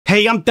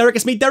Hey, I'm Derek,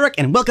 it's me, Derek,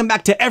 and welcome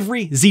back to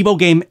every Zeebo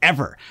game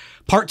ever.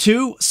 Part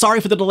 2, sorry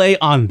for the delay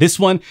on this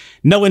one.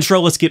 No intro,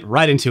 let's get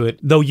right into it.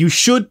 Though you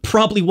should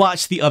probably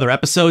watch the other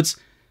episodes.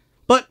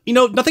 But, you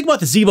know, nothing about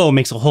the Zeebo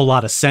makes a whole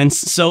lot of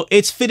sense, so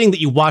it's fitting that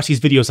you watch these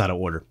videos out of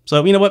order.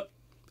 So, you know what?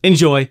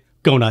 Enjoy,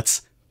 go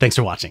nuts, thanks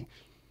for watching.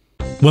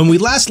 When we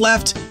last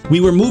left,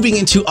 we were moving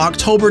into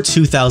October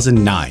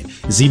 2009.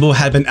 Zeebo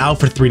had been out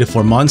for 3 to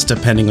 4 months,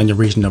 depending on your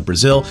region of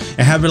Brazil,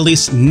 and had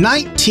released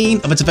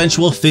 19 of its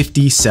eventual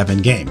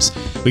 57 games.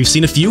 We've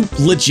seen a few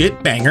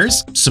legit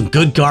bangers, some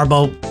good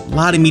garbo, a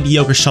lot of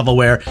mediocre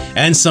shovelware,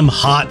 and some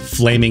hot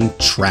flaming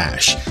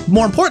trash.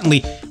 More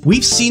importantly,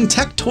 we've seen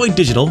Tech Toy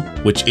Digital,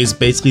 which is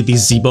basically the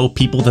Zeebo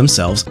people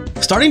themselves,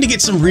 starting to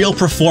get some real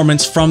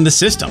performance from the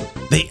system.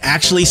 They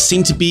actually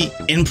seem to be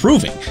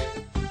improving.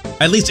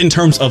 At least in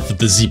terms of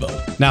the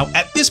Zeebo. Now,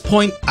 at this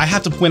point, I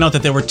have to point out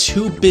that there were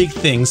two big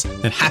things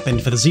that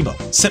happened for the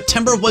Zeebo.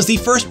 September was the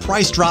first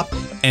price drop,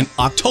 and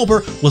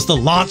October was the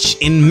launch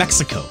in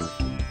Mexico.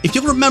 If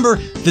you'll remember,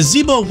 the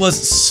Zeebo was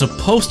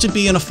supposed to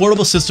be an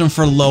affordable system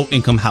for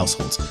low-income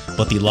households,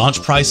 but the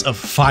launch price of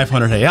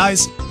 500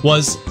 AIs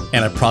was,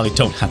 and I probably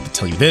don't have to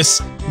tell you this,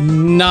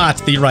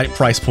 not the right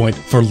price point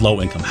for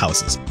low-income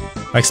houses.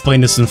 I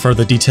explained this in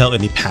further detail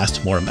in the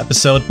past Morum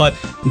episode, but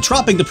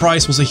dropping the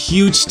price was a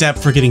huge step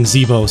for getting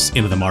Zeebos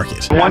into the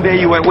market. One day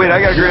you went, wait, I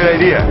got a great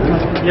idea.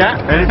 Yeah?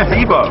 And it's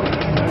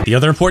Zeebo. The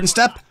other important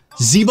step?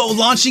 Zeebo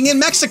launching in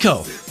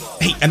Mexico.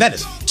 Hey, and that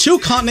is 2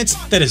 continents,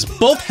 that is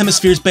both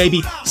hemispheres,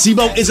 baby.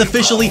 Zeebo is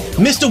officially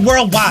Mr.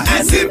 Worldwide.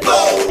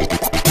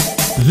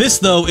 This,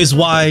 though, is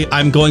why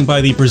I'm going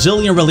by the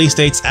Brazilian release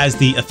dates as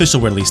the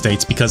official release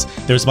dates, because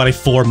there's about a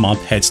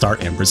 4-month head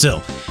start in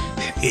Brazil.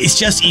 It's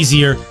just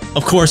easier.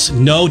 Of course,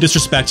 no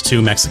disrespect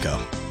to Mexico.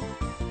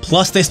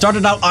 Plus, they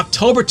started out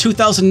October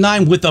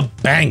 2009 with a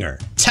banger,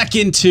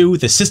 Tekken 2,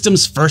 the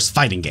system's first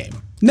fighting game.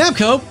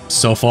 Namco,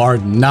 so far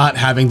not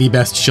having the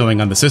best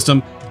showing on the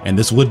system, and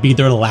this would be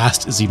their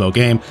last Zeebo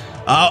game,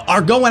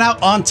 are going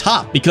out on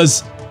top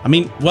because, I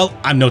mean, well,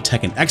 I'm no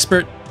Tekken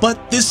expert,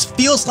 but this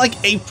feels like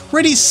a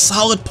pretty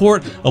solid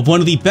port of one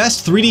of the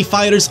best 3D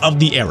fighters of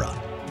the era.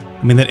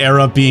 I mean, that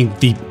era being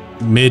the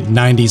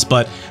mid-90s,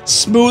 but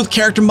smooth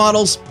character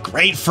models,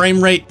 great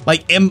frame rate.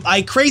 Like, am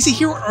I crazy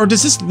here, or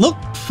does this look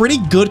pretty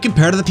good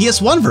compared to the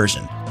PS1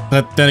 version?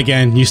 But then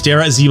again, you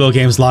stare at Zeebo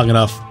games long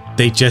enough,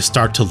 they just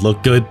start to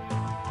look good.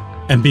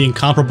 And being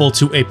comparable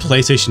to a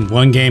PlayStation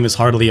 1 game is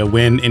hardly a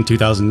win in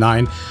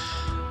 2009,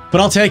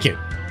 but I'll take it.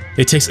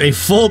 It takes a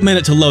full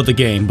minute to load the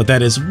game, but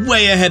that is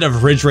way ahead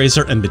of Ridge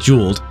Racer and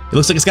Bejeweled. It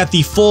looks like it's got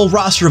the full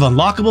roster of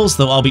unlockables,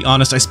 though I'll be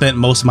honest, I spent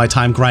most of my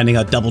time grinding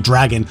out Double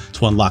Dragon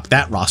to unlock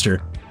that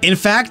roster. In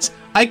fact,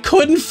 I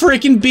couldn't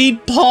freaking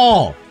beat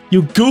Paul,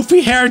 you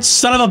goofy-haired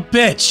son of a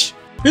bitch.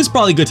 It's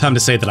probably a good time to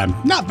say that I'm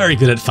not very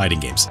good at fighting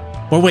games.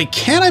 Or wait,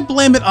 can I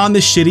blame it on the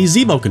shitty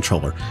Zeebo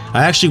controller?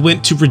 I actually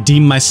went to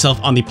redeem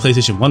myself on the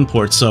PlayStation 1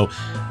 port, so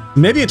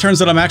maybe it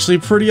turns out I'm actually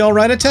pretty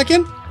alright at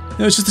Tekken.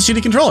 It was just a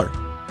shitty controller.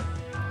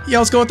 Yeah,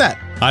 let's go with that.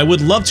 I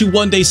would love to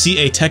one day see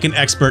a Tekken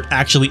expert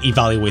actually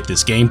evaluate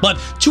this game, but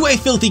to a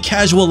filthy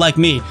casual like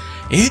me,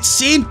 it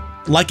seemed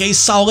like a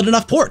solid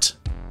enough port.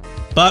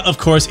 But of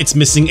course, it's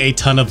missing a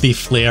ton of the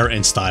flair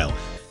and style.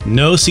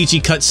 No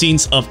CG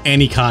cutscenes of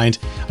any kind.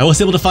 I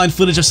was able to find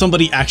footage of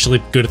somebody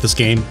actually good at this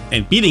game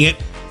and beating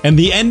it, and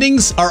the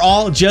endings are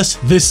all just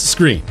this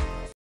screen.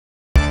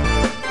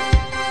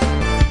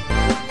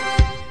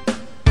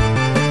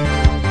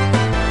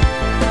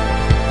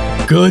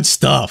 Good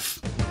stuff.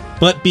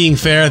 But being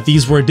fair,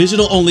 these were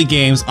digital-only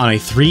games on a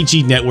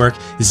 3G network.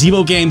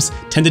 Zeebo games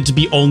tended to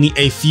be only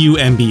a few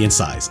MB in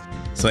size.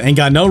 So ain't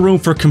got no room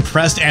for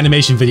compressed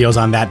animation videos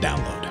on that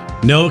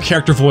download. No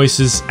character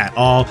voices at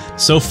all,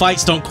 so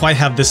fights don't quite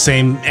have the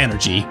same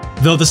energy.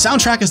 Though the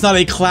soundtrack is not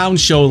a clown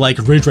show like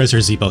Ridge Racer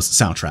Zeebo's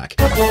soundtrack.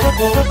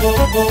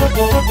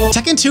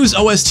 Tekken 2's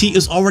OST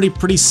is already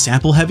pretty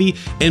sample heavy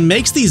and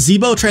makes the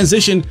Zeebo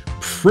transition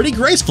pretty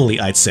gracefully,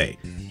 I'd say.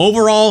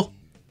 Overall,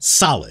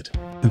 solid.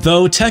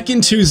 Though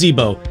Tekken 2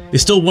 Zeebo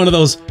is still one of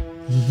those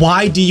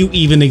why do you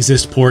even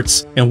exist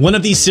ports, and one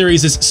of these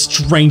series'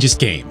 strangest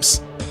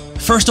games.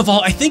 First of all,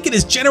 I think it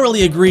is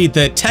generally agreed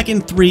that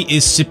Tekken 3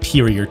 is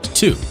superior to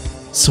 2.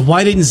 So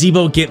why didn't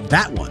Zeebo get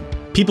that one?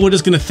 People are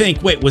just gonna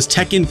think, wait, was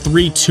Tekken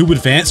 3 too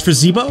advanced for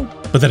Zeebo?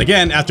 But then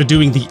again, after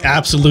doing the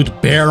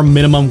absolute bare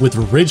minimum with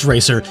Ridge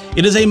Racer,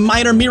 it is a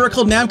minor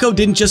miracle Namco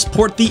didn't just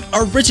port the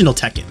original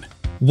Tekken.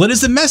 What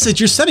is the message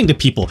you're sending to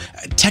people?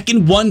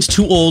 Tekken 1's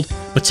too old,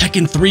 but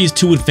Tekken 3 is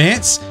too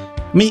advanced?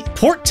 I mean,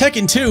 port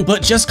Tekken 2,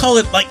 but just call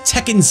it like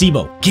Tekken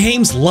Zeebo.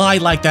 Games lie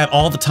like that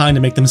all the time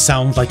to make them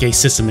sound like a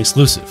system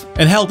exclusive.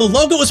 And hell, the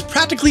logo is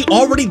practically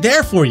already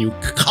there for you.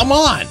 Come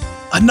on!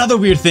 Another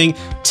weird thing,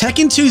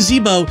 Tekken 2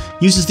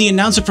 Zeebo uses the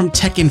announcer from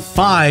Tekken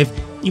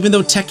 5, even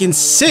though Tekken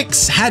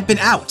 6 had been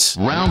out.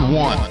 Round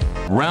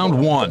 1.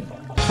 Round 1.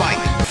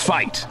 Fight.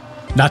 Fight.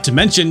 Not to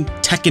mention,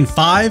 Tekken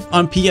 5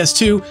 on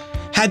PS2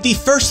 had the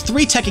first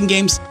 3 Tekken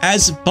games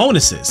as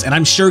bonuses, and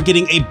I'm sure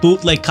getting a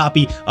bootleg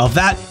copy of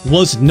that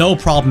was no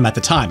problem at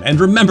the time. And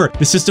remember,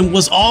 the system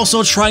was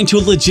also trying to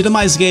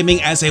legitimize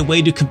gaming as a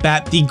way to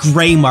combat the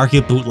gray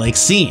market bootleg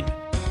scene.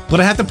 But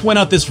I have to point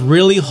out this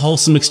really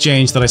wholesome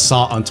exchange that I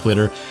saw on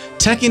Twitter.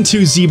 Tekken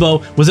 2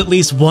 Zeebo was at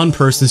least one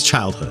person's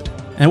childhood.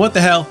 And what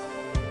the hell?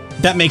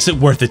 That makes it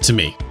worth it to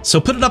me.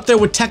 So put it up there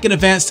with Tekken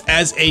Advanced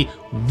as a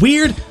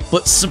weird,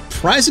 but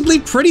surprisingly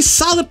pretty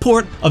solid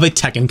port of a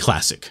Tekken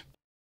classic.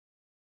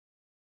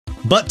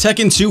 But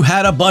Tekken 2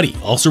 had a buddy,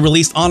 also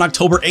released on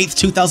October 8th,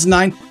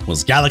 2009,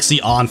 was Galaxy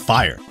on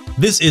Fire.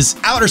 This is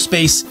outer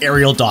space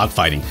aerial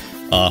dogfighting,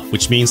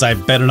 which means I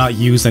better not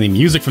use any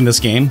music from this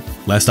game,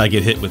 lest I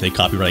get hit with a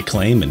copyright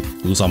claim and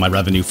lose all my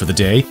revenue for the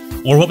day,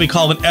 or what we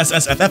call in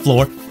SSFF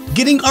lore,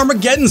 getting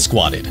Armageddon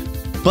squatted.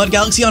 But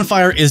Galaxy on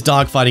Fire is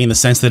dogfighting in the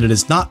sense that it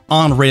is not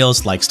on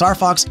rails like Star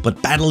Fox,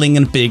 but battling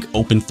in big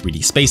open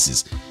 3D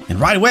spaces. And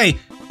right away,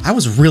 I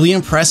was really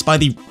impressed by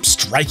the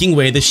striking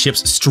way the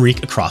ships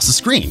streak across the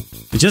screen.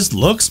 It just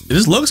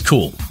looks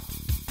cool.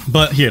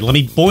 But here, let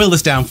me boil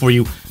this down for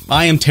you.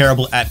 I am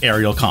terrible at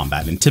aerial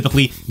combat and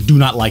typically do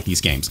not like these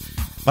games.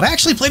 But I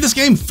actually played this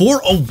game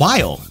for a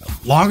while,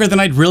 longer than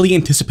I'd really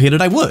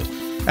anticipated I would.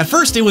 At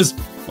first it was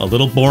a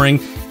little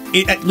boring.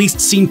 It at least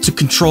seemed to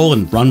control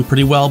and run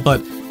pretty well,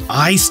 but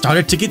I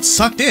started to get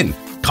sucked in.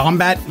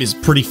 Combat is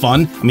pretty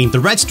fun. I mean, the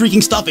red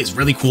streaking stuff is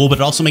really cool, but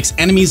it also makes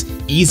enemies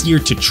easier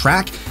to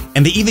track,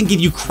 and they even give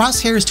you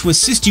crosshairs to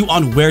assist you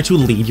on where to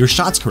lead your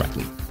shots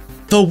correctly.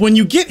 Though when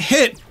you get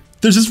hit,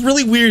 there's this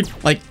really weird,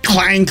 like,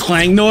 clang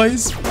clang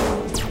noise.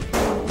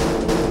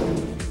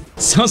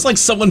 Sounds like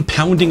someone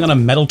pounding on a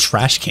metal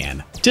trash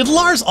can. Did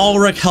Lars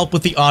Ulrich help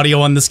with the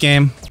audio on this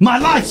game? My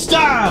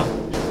lifestyle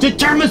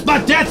determines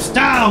my death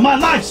style! My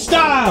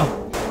lifestyle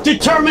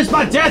determines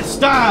my death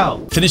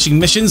style! Finishing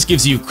missions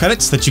gives you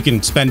credits that you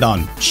can spend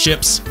on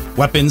ships,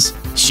 weapons,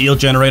 shield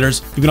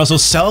generators. You can also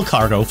sell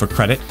cargo for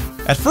credit.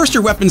 At first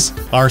your weapons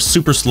are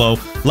super slow.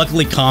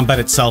 Luckily combat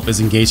itself is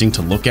engaging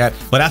to look at,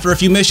 but after a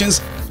few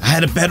missions, I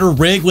had a better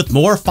rig with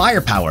more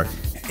firepower.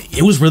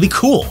 It was really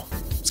cool.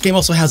 This game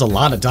also has a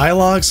lot of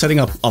dialogue, setting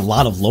up a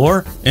lot of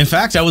lore. In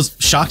fact, I was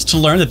shocked to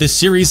learn that this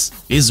series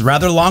is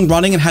rather long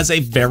running and has a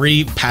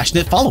very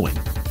passionate following.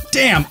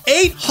 Damn,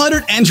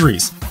 800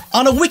 entries!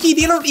 On a wiki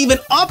they don't even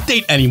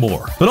update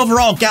anymore. But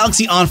overall,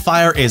 Galaxy on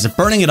Fire is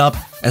burning it up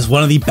as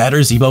one of the better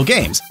Zeebo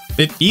games.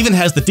 It even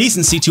has the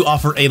decency to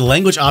offer a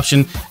language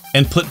option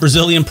and put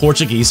Brazilian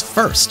Portuguese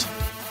first.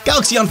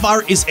 Galaxy on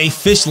Fire is a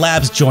Fish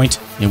Labs joint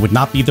and would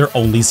not be their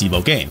only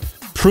Zeebo game.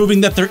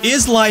 Proving that there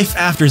is life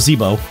after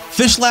Zeebo,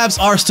 Fish Labs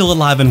are still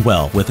alive and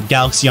well, with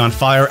Galaxy on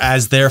Fire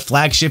as their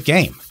flagship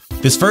game.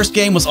 This first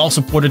game was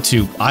also ported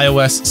to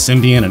iOS,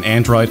 Symbian, and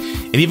Android.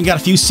 It even got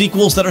a few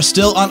sequels that are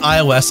still on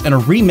iOS and a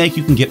remake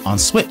you can get on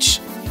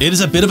Switch. It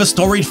is a bit of a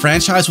storied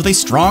franchise with a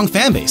strong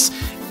fanbase.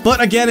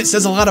 But again, it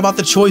says a lot about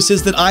the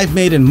choices that I've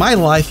made in my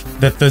life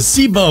that the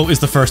Zeebo is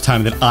the first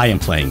time that I am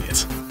playing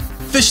it.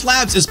 Fish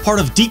Labs is part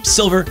of Deep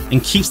Silver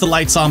and keeps the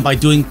lights on by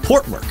doing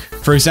port work.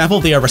 For example,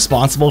 they are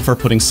responsible for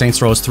putting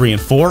Saints Row 3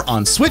 and 4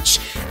 on Switch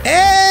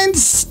and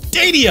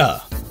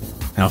Stadia.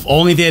 Now, if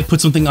only they had put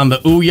something on the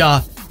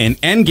Ouya and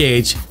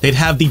N-Gage, they'd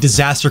have the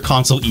disaster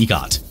console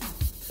EGOT,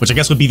 which I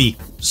guess would be the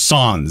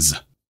Sans.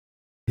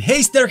 Hey,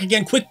 it's Derek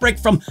again, quick break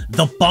from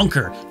the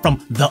bunker,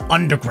 from the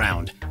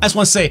underground. I just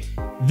want to say,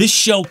 this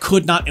show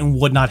could not and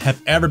would not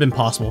have ever been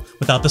possible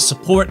without the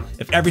support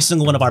of every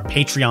single one of our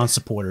Patreon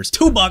supporters.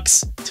 $2,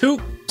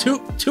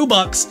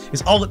 $2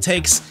 is all it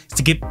takes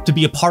to get to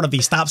be a part of the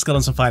Stop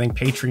Skeletons from Fighting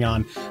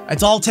Patreon.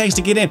 It's all it takes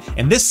to get in.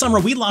 And this summer,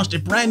 we launched a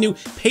brand new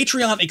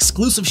Patreon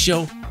exclusive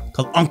show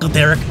called Uncle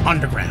Derek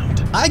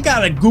Underground. I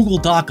got a Google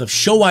Doc of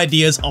show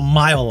ideas a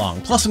mile long,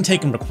 plus I'm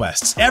taking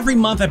requests. Every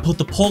month I put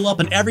the poll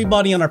up and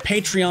everybody on our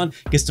Patreon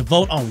gets to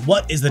vote on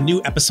what is the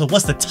new episode,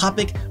 what's the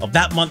topic of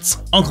that month's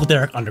Uncle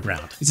Derek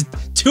Underground. Is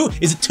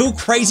it too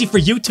crazy for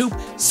YouTube?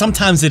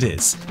 Sometimes it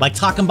is. Like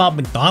talking about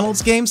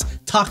McDonald's games,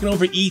 talking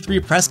over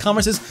E3 press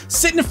conferences,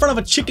 sitting in front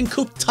of a chicken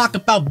coop to talk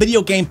about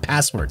video game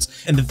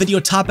passwords. And the video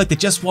topic that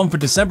just won for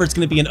December is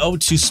going to be an ode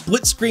to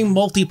split-screen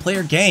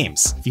multiplayer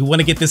games. If you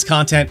want to get this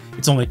content,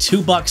 it's only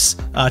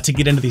 $2 to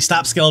get into the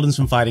Stop Skeletons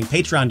from Fighting,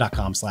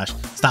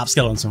 patreon.com/Stop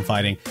Skeletons from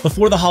Fighting.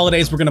 Before the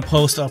holidays, we're going to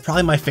post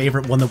probably my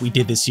favorite one that we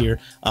did this year.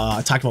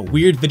 Talk about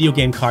weird video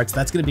game cards.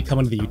 That's going to be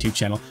coming to the YouTube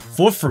channel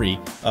for free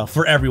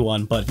for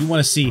everyone. But if you want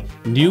to see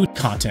new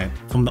content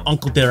from the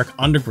Uncle Derek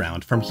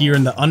Underground, from here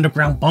in the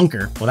underground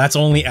bunker, well, that's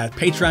only at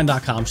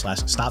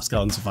patreon.com/Stop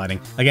Skeletons from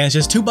Fighting. Again, it's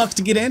just $2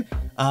 to get in.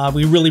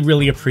 We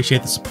really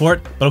appreciate the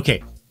support. But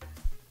okay,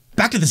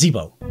 back to the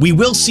Zeebo. We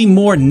will see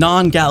more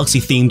non-Galaxy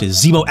themed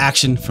Zeebo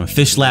action from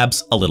Fish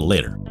Labs a little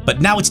later.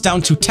 But now it's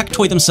down to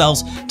Tectoy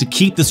themselves to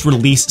keep this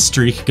release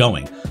streak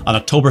going. On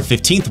October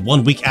 15th,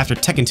 1 week after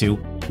Tekken 2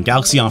 and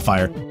Galaxy on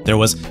Fire, there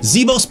was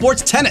Zeebo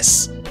Sports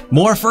Tennis.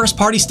 More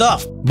first-party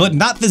stuff, but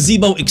not the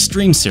Zeebo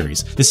Extreme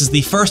series. This is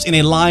the first in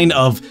a line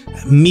of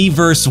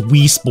Miiverse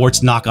Wii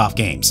Sports knockoff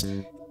games.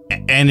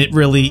 And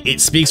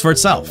it speaks for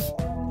itself.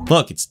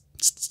 Look, it's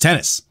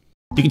tennis.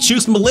 You can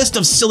choose from a list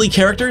of silly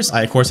characters.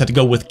 I, of course, had to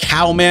go with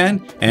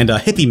Cowman and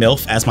Hippie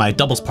MILF as my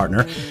doubles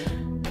partner.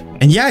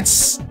 And yeah,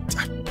 it's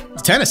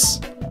tennis.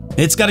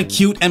 It's got a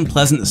cute and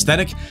pleasant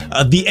aesthetic.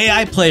 The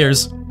AI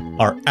players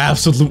are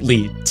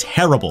absolutely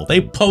terrible.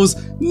 They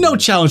pose no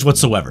challenge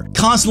whatsoever,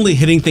 constantly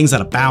hitting things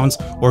out of bounds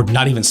or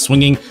not even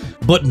swinging.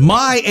 But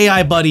my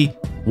AI buddy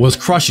was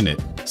crushing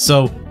it.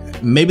 So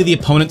maybe the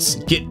opponents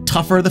get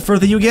tougher the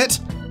further you get?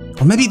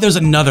 Or maybe there's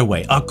another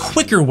way, a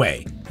quicker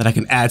way, that I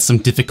can add some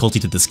difficulty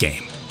to this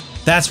game.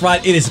 That's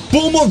right, it is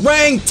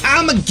boomerang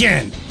time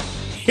again!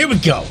 Here we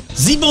go.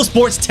 Zeebo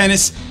Sports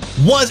Tennis.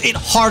 Was it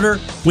harder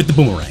with the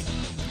boomerang?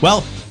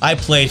 Well, I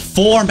played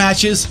 4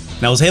 matches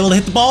and I was able to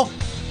hit the ball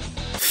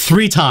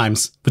 3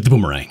 times with the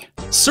boomerang.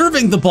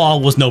 Serving the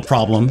ball was no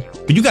problem,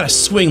 but you gotta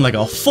swing like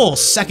a full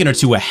second or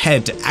two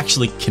ahead to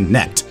actually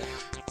connect.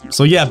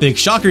 So yeah, big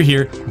shocker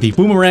here, the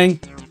boomerang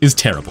is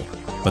terrible.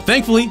 But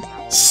thankfully,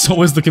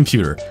 so is the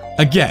computer.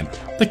 Again,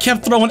 they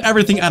kept throwing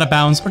everything out of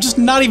bounds or just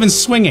not even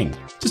swinging,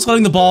 just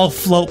letting the ball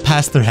float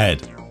past their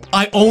head.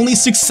 I only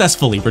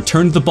successfully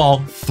returned the ball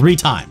 3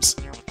 times,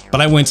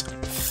 but I went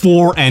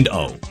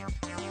 4-0.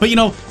 But you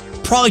know,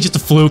 probably just a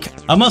fluke.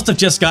 I must have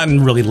just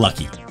gotten really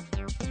lucky.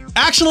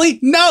 Actually,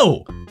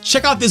 no!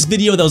 Check out this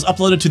video that was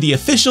uploaded to the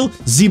official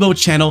Zeebo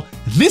channel.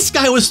 This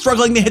guy was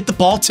struggling to hit the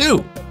ball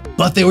too,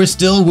 but they were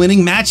still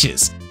winning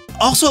matches.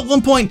 Also at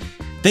one point,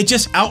 they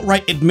just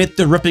outright admit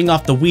they're ripping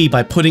off the Wii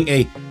by putting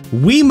a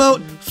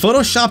Wiimote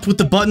photoshopped with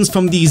the buttons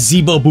from the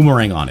Zeebo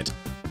boomerang on it.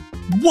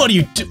 What do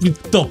you do?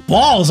 The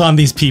balls on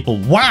these people,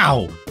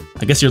 wow!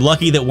 I guess you're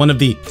lucky that one of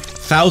the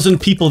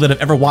 1,000 people that have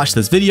ever watched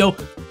this video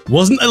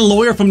wasn't a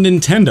lawyer from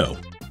Nintendo.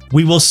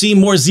 We will see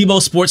more Zeebo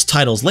Sports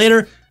titles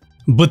later,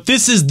 but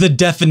this is the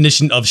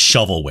definition of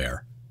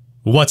shovelware.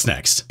 What's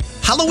next?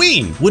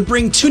 Halloween would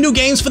bring 2 new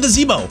games for the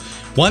Zeebo,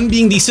 one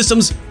being the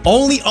system's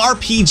only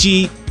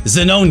RPG,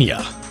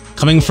 Zenonia.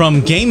 Coming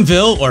from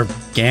Gameville, or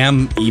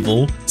Gam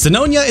Evil,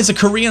 Zenonia is a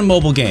Korean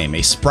mobile game,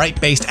 a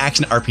sprite-based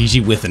action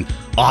RPG with an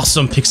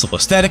awesome pixel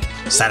aesthetic,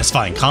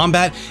 satisfying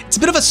combat. It's a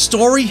bit of a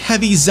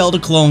story-heavy Zelda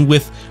clone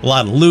with a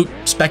lot of loot,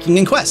 specking,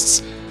 and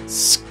quests.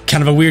 It's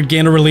kind of a weird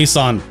game to release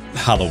on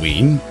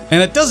Halloween,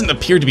 and it doesn't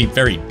appear to be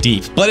very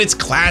deep, but it's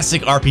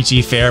classic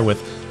RPG fare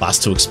with lots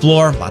to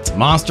explore, lots of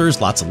monsters,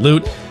 lots of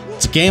loot.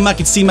 It's a game I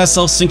could see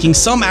myself sinking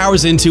some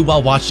hours into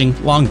while watching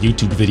long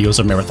YouTube videos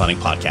or marathoning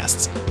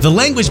podcasts. The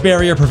language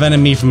barrier prevented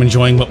me from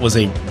enjoying what was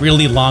a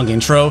really long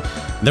intro.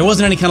 There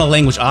wasn't any kind of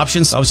language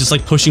options, so I was just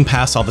like pushing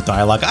past all the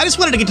dialogue. I just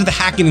wanted to get to the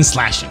hacking and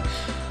slashing.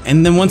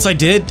 And then once I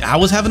did, I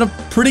was having a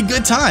pretty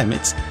good time.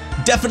 It's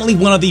definitely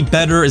one of the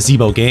better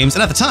Zeebo games,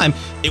 and at the time,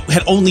 it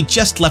had only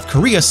just left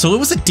Korea, so it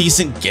was a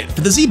decent get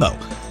for the Zeebo.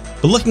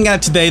 But looking at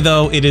it today,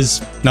 though, it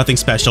is nothing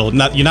special.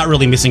 You're not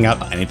really missing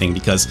out on anything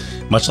because,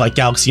 much like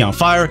Galaxy on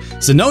Fire,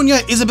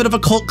 Zenonia is a bit of a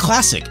cult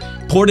classic,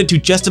 ported to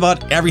just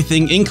about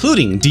everything,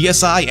 including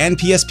DSi and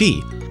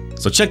PSP.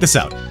 So check this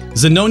out.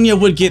 Zenonia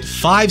would get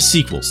 5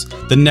 sequels,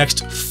 the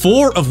next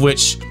 4 of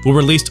which were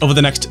released over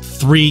the next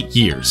 3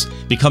 years,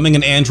 becoming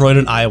an Android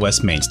and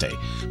iOS mainstay.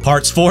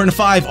 Parts 4 and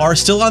 5 are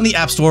still on the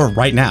App Store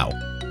right now.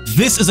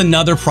 This is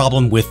another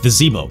problem with the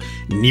Zeebo.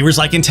 Near as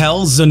I can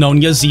tell,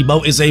 Zenonia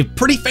Zeebo is a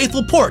pretty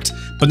faithful port,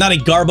 but not a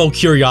garbo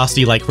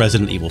curiosity like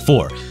Resident Evil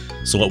 4.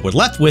 So what we're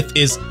left with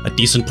is a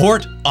decent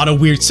port on a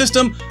weird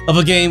system of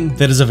a game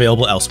that is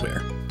available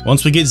elsewhere.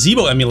 Once we get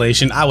Zeebo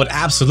emulation, I would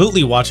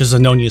absolutely watch a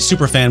Zenonia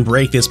superfan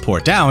break this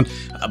port down,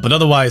 but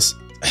otherwise,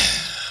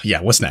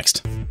 yeah, what's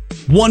next?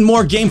 One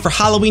more game for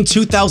Halloween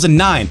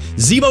 2009,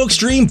 Zeebo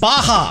Extreme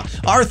Baja,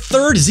 our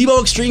 3rd Zeebo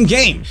Extreme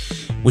game,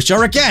 which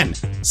are again,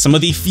 some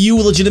of the few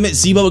legitimate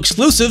Zeebo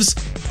exclusives,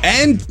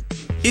 and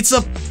it's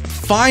a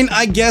fine,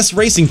 I guess,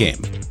 racing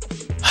game.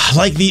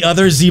 Like the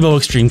other Zeebo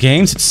Extreme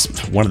games,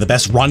 it's one of the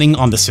best running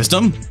on the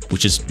system,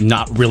 which is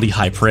not really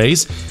high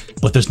praise,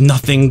 but there's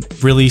nothing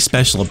really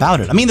special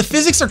about it. I mean, the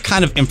physics are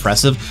kind of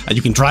impressive.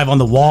 You can drive on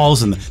the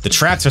walls, and the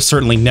tracks are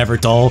certainly never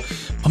dull,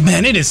 but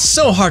man, it is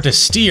so hard to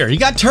steer. You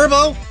got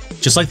turbo,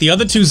 just like the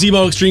other 2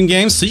 Zeebo Extreme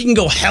games, so you can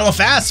go hella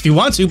fast if you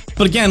want to,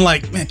 but again,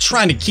 like, man,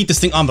 trying to keep this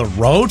thing on the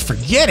road,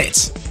 forget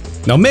it.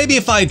 Now, maybe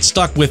if I'd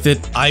stuck with it,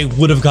 I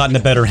would have gotten a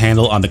better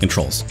handle on the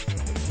controls,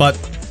 but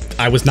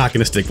I was not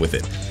gonna stick with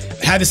it.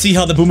 Had to see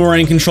how the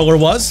boomerang controller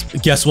was.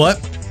 Guess what?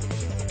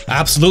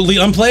 Absolutely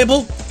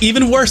unplayable,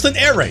 even worse than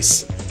Air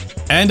Race.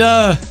 And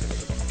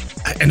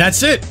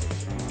that's it.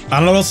 I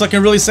don't know what else I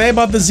can really say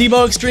about the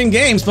Zeebo Extreme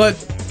games, but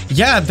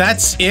yeah,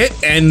 that's it,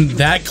 and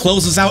that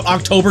closes out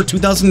October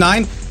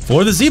 2009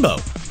 for the Zeebo.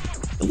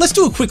 Let's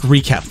do a quick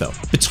recap though.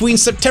 Between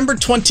September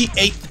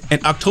 28th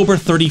and October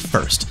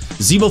 31st,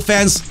 Zeebo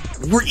fans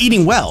were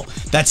eating well.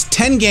 That's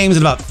 10 games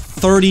in about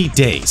 30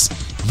 days.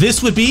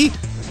 This would be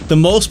the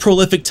most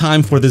prolific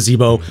time for the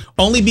Zeebo,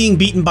 only being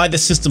beaten by the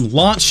system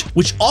launch,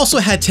 which also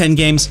had 10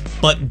 games,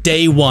 but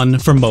day 1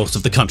 for most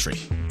of the country.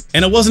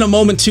 And it wasn't a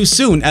moment too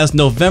soon, as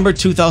November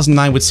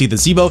 2009 would see the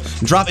Zeebo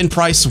drop in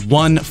price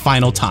one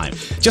final time,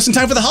 just in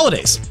time for the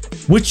holidays.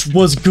 Which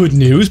was good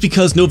news,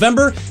 because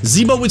November,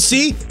 Zeebo would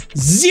see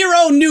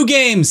 0 new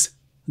games!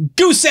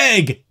 Goose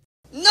egg!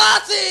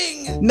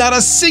 Nothing! Not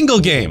a single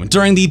game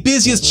during the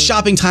busiest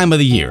shopping time of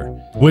the year.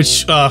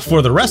 Which,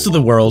 for the rest of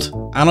the world,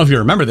 I don't know if you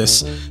remember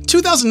this,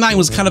 2009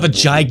 was kind of a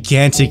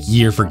gigantic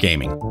year for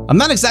gaming. I'm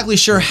not exactly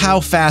sure how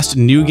fast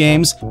new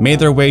games made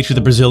their way to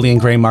the Brazilian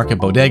gray market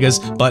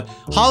bodegas, but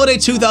holiday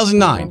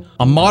 2009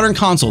 on modern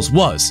consoles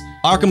was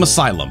Arkham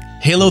Asylum,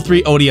 Halo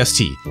 3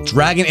 ODST,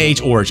 Dragon Age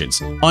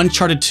Origins,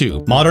 Uncharted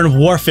 2, Modern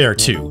Warfare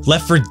 2,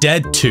 Left 4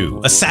 Dead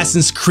 2,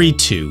 Assassin's Creed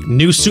 2,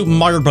 New Super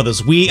Mario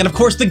Bros. Wii, and of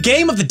course the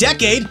game of the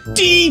decade,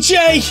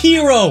 DJ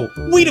Hero!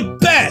 We the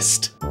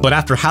best! But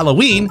after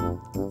Halloween,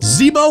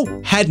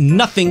 Zeebo had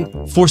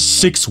nothing for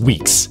 6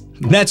 weeks.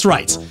 That's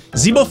right,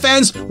 Zeebo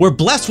fans were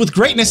blessed with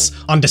greatness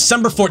on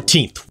December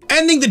 14th,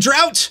 ending the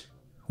drought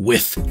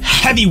with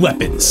heavy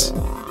weapons.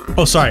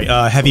 Oh, sorry,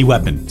 heavy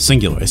weapon,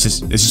 singular. It's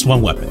just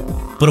one weapon,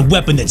 but a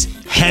weapon that's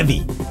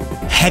heavy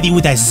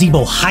with that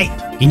Zeebo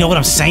hype. You know what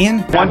I'm saying?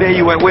 One day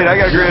you went, wait, I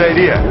got a great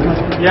idea.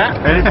 Yeah?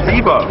 And it's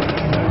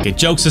Zeebo. Okay,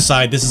 jokes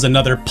aside, this is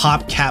another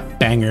PopCap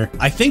banger.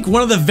 I think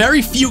one of the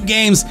very few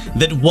games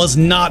that was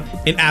not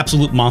an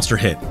absolute monster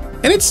hit.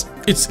 And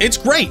it's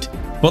great,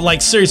 but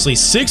like seriously,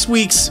 6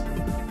 weeks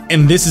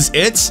and this is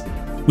it?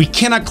 We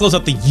cannot close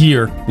out the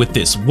year with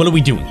this. What are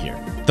we doing here?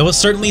 Though it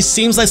certainly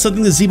seems like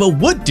something that Zeebo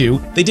would do,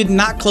 they did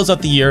not close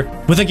out the year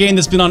with a game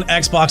that's been on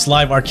Xbox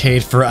Live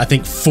Arcade for I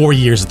think 4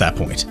 years at that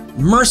point.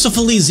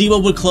 Mercifully,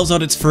 Zeebo would close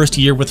out its first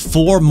year with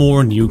 4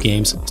 more new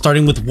games,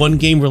 starting with one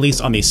game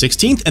released on the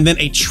 16th and then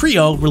a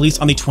trio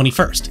released on the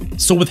 21st.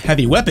 So with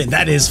Heavy Weapon,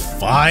 that is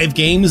 5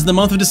 games in the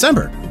month of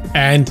December.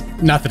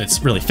 And not that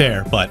it's really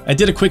fair, but I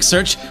did a quick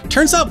search.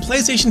 Turns out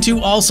PlayStation 2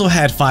 also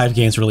had 5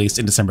 games released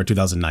in December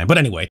 2009. But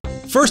anyway,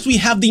 first we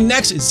have the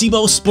next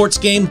Zeebo sports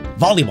game,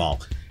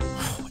 Volleyball.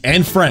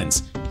 And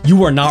friends,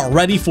 you are not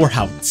ready for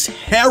how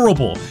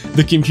terrible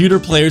the computer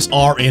players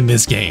are in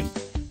this game.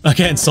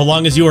 Again, so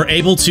long as you are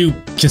able to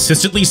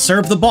consistently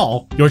serve the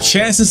ball, your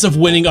chances of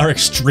winning are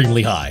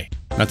extremely high.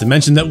 Not to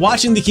mention that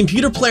watching the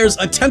computer players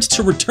attempt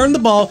to return the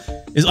ball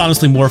is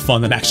honestly more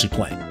fun than actually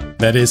playing.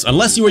 That is,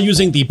 unless you are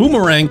using the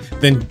boomerang,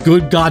 then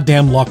good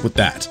goddamn luck with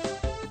that.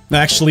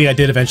 Actually, I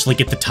did eventually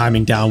get the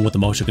timing down with the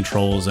motion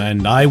controls,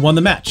 and I won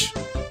the match.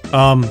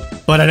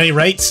 But at any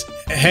rate,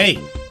 hey,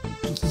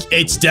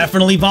 it's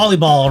definitely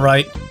Volleyball,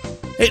 alright.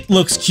 It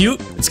looks cute,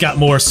 it's got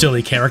more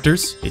silly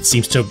characters, it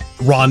seems to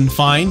run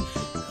fine,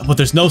 but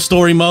there's no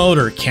story mode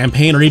or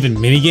campaign or even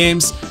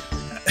minigames.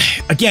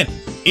 Again,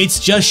 it's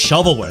just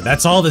shovelware,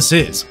 that's all this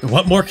is.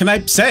 What more can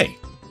I say?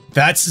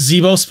 That's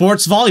Zeebo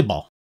Sports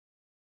Volleyball.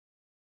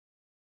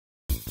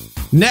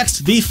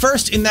 Next, the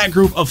first in that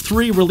group of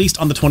 3 released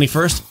on the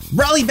 21st,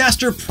 Rally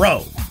Master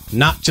Pro.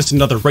 Not just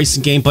another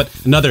racing game, but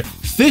another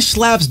Fish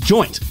Labs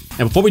joint.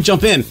 And before we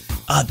jump in,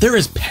 there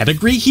is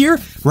pedigree here.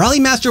 Rally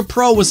Master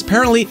Pro was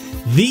apparently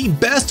the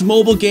best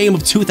mobile game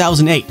of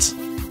 2008.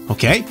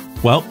 Okay,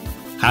 well,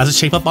 how does it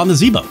shape up on the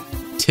Zeebo?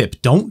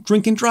 Tip, don't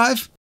drink and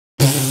drive?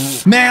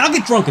 Man, I'll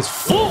get drunk as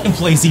fuck and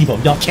play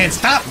Zeebo. Y'all can't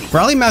stop me.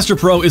 Rally Master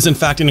Pro is in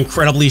fact an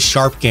incredibly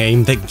sharp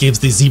game that gives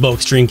the Zeebo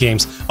Extreme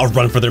games a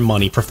run for their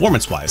money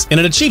performance-wise. And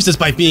it achieves this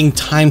by being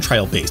time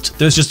trial based.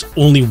 There's just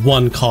only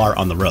one car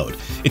on the road.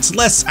 It's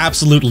less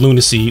absolute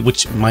lunacy,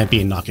 which might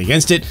be a knock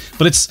against it,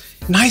 but it's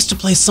nice to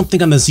play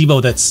something on the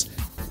Zeebo that's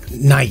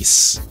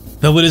nice.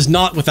 Though it is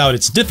not without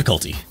its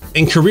difficulty.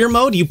 In career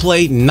mode, you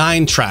play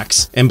 9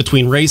 tracks, and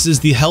between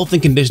races, the health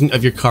and condition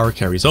of your car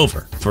carries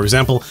over. For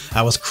example,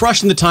 I was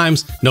crushing the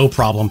times, no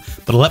problem,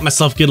 but I let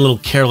myself get a little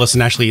careless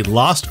and actually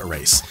lost a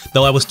race.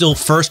 Though I was still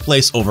first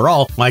place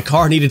overall, my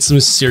car needed some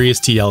serious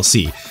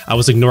TLC. I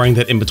was ignoring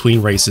that in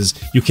between races,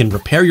 you can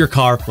repair your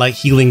car like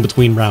healing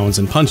between rounds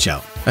and punch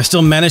out. I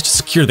still managed to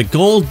secure the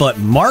gold, but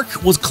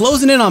Mark was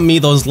closing in on me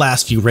those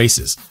last few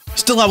races.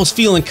 Still, I was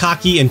feeling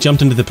cocky and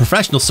jumped into the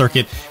professional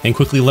circuit and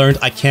quickly learned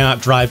I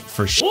cannot drive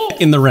for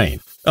shit in the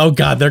rain. Oh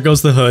god, there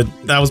goes the hood.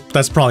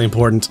 That's probably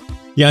important.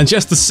 Yeah, in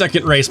just the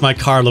second race, my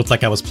car looked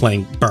like I was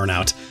playing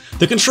Burnout.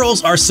 The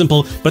controls are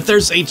simple, but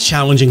there's a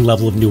challenging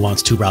level of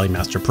nuance to Rally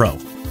Master Pro.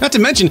 Not to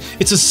mention,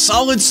 it's a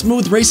solid,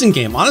 smooth racing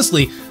game.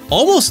 Honestly,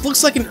 almost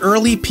looks like an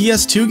early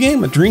PS2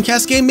 game, a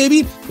Dreamcast game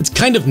maybe? It's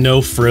kind of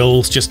no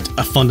frills, just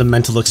a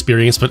fundamental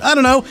experience, but I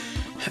don't know.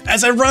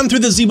 As I run through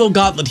the Zeebo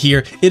Gauntlet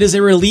here, it is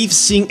a relief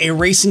seeing a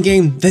racing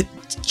game that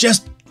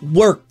just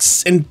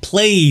works and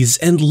plays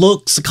and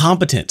looks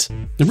competent.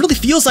 It really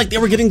feels like they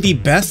were getting the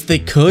best they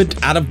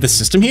could out of the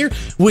system here,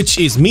 which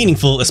is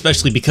meaningful,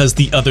 especially because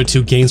the other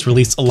 2 games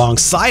released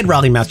alongside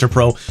Rally Master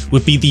Pro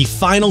would be the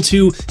final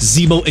 2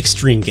 Zeebo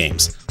Extreme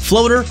games,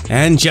 Floater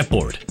and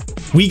Jetboard.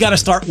 We gotta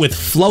start with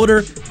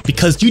Floater,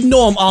 because you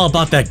know I'm all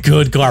about that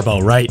good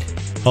garbo, right?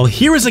 Well,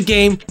 here is a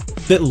game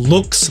that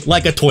looks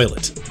like a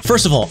toilet.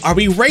 First of all, are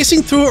we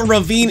racing through a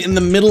ravine in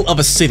the middle of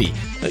a city?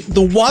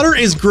 The water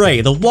is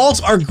gray, the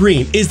walls are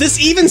green. Is this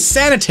even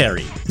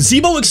sanitary?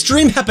 Zeebo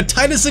Extreme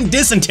Hepatitis and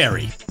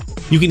Dysentery.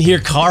 You can hear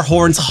car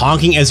horns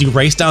honking as you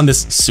race down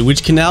this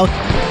sewage canal.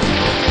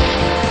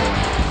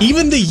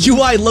 Even the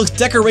UI looks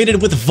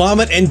decorated with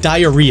vomit and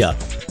diarrhea.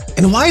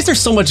 And why is there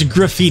so much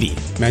graffiti?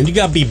 Man, you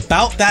gotta be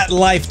about that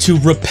life to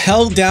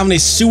rappel down a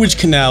sewage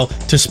canal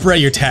to spray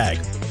your tag.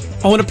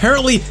 Oh, and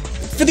apparently,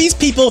 for these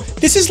people,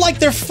 this is like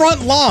their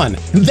front lawn.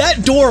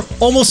 That door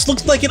almost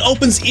looks like it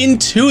opens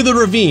into the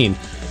ravine.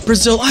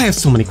 Brazil, I have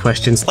so many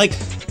questions. Like,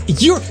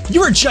 you're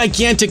a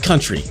gigantic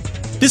country.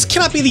 This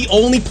cannot be the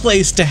only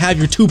place to have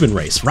your tubing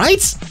race,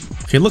 right?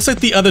 Okay, it looks like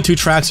the other two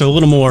tracks are a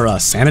little more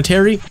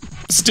sanitary.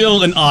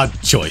 Still an odd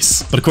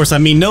choice. But of course, I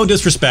mean no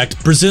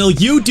disrespect. Brazil,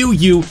 you do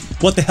you.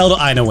 What the hell do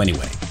I know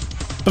anyway?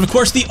 But of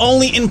course, the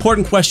only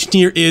important question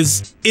here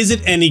is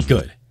it any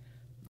good?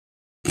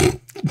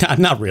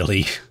 Not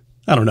really.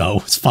 I don't know,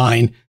 it's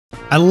fine.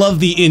 I love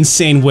the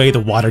insane way the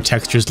water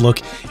textures look.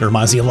 It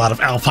reminds me a lot of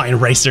Alpine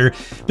Racer.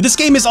 But this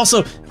game is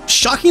also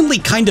shockingly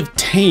kind of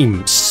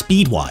tame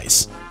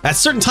speed-wise. At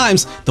certain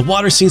times, the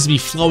water seems to be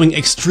flowing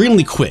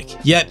extremely quick,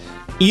 yet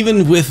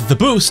even with the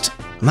boost,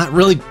 I'm not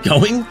really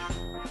going.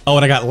 Oh,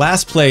 and I got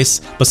last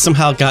place, but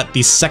somehow got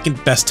the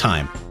second best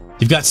time.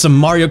 You've got some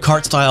Mario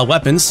Kart style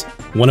weapons,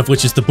 one of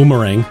which is the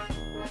boomerang.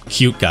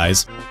 Cute,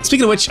 guys.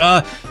 Speaking of which,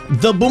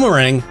 the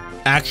boomerang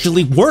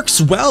actually works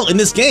well in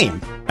this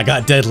game. I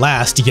got dead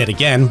last yet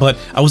again, but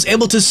I was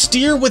able to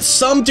steer with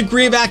some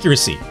degree of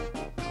accuracy.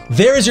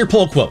 There is your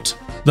pull quote.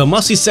 Though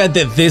Musty said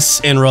that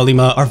this and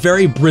Rolima are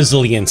very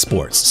Brazilian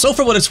sports. So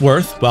for what it's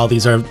worth, while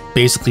these are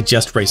basically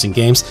just racing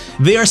games,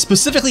 they are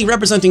specifically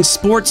representing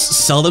sports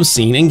seldom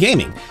seen in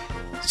gaming.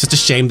 It's just a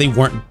shame they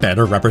weren't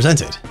better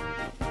represented.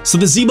 So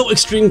the Zeebo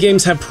Extreme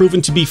games have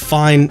proven to be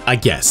fine, I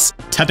guess.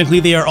 Technically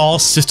they are all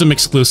system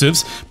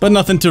exclusives, but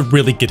nothing to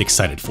really get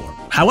excited for.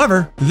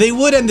 However, they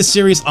would end the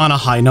series on a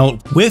high note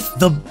with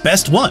the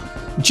best one,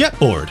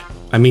 Jetboard.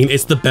 I mean,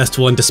 it's the best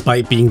one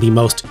despite being the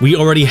most we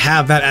already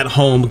have that at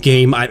home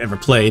game I've ever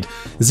played.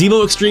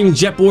 Zeebo Extreme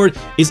Jetboard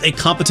is a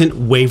competent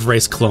Wave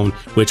Race clone,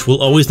 which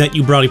will always net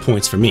you brownie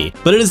points for me.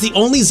 But it is the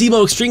only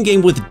Zeebo Extreme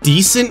game with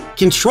decent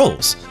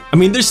controls. I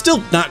mean, they're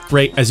still not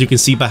great, as you can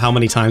see by how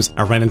many times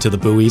I ran into the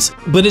buoys,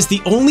 but it's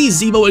the only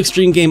Zeebo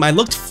Extreme game I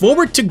looked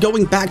forward to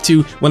going back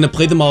to when I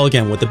played them all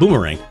again with the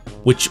boomerang,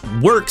 which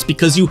works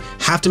because you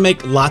have to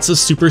make lots of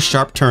super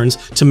sharp turns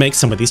to make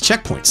some of these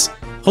checkpoints.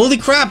 Holy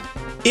crap,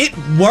 it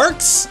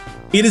works!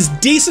 It is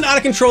decent on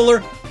a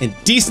controller and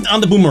decent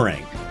on the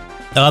boomerang.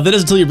 That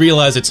is until you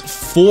realize it's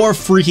 4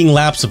 freaking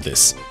laps of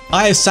this.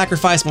 I have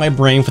sacrificed my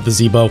brain for the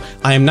Zeebo.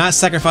 I am not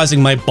sacrificing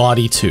my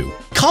body too.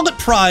 Call it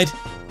pride,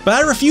 but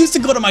I refuse to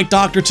go to my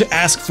doctor to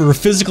ask for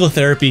physical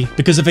therapy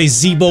because of a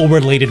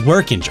Zeebo-related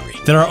work injury.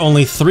 There are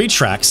only 3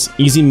 tracks,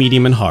 easy,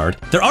 medium, and hard.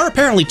 There are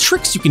apparently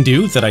tricks you can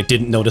do that I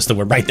didn't notice that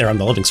were right there on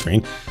the loading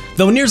screen.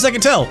 Though near as I can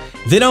tell,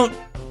 they don't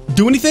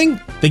do anything.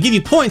 They give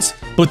you points,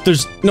 but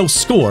there's no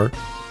score.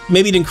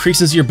 Maybe it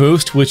increases your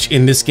boost, which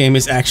in this game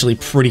is actually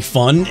pretty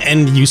fun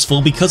and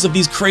useful because of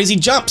these crazy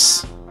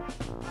jumps.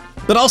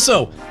 But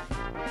also,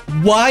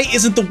 why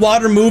isn't the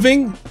water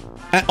moving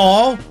at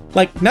all?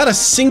 Like, not a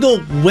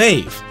single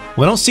wave.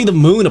 We don't see the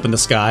moon up in the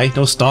sky,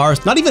 no stars,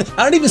 I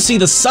don't even see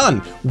the sun.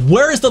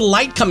 Where is the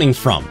light coming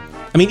from?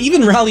 I mean,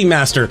 even Rally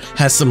Master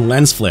has some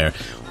lens flare.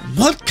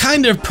 What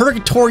kind of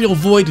purgatorial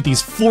void do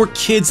these 4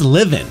 kids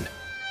live in?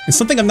 And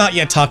something I've not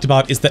yet talked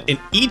about is that in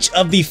each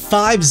of the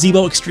 5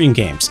 Zeebo Extreme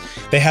games,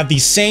 they have the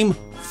same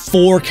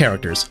 4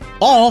 characters,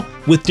 all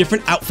with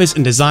different outfits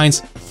and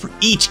designs for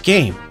each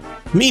game.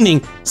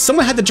 Meaning,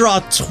 someone had to draw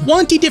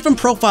 20 different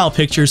profile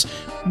pictures,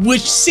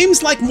 which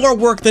seems like more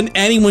work than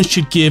anyone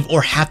should give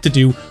or have to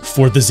do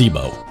for the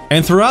Zeebo.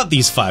 And throughout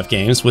these 5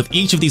 games, with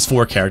each of these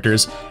 4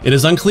 characters, it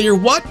is unclear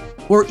what,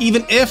 or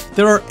even if,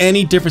 there are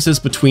any differences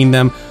between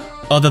them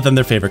other than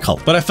their favorite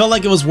color. But I felt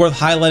like it was worth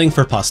highlighting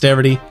for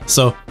posterity,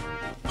 so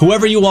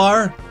whoever you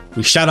are,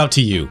 we shout out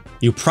to you.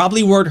 You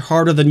probably worked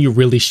harder than you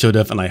really should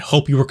have, and I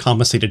hope you were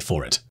compensated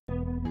for it.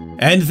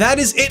 And that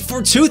is it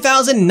for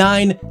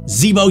 2009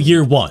 Zeebo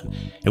Year 1.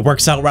 It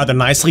works out rather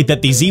nicely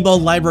that the Zeebo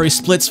library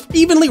splits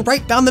evenly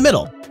right down the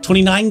middle.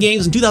 29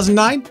 games in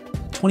 2009,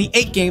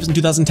 28 games in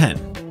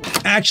 2010.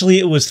 Actually,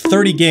 it was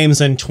 30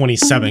 games and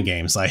 27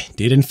 games. I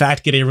did in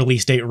fact get a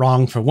release date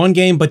wrong for one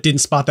game, but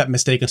didn't spot that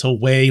mistake until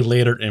way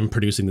later in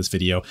producing this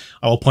video.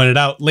 I will point it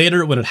out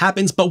later when it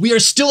happens, but we are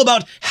still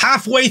about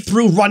halfway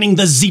through running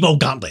the Zeebo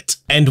Gauntlet.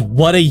 And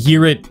what a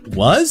year it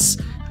was?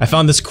 I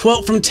found this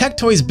quote from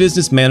Tectoy's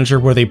business manager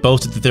where they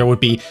boasted that there would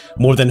be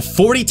more than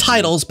 40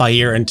 titles by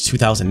year end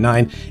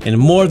 2009 and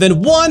more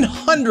than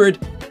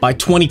 100 by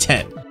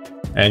 2010.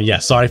 And yeah,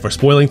 sorry for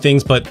spoiling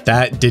things, but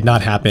that did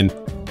not happen.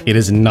 It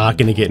is not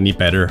going to get any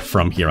better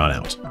from here on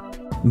out.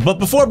 But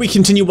before we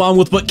continue on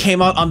with what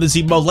came out on the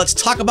Zeebo, let's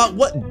talk about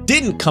what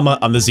didn't come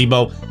out on the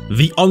Zeebo,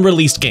 the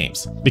unreleased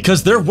games,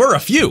 because there were a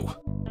few.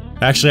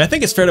 Actually, I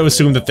think it's fair to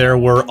assume that there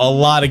were a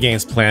lot of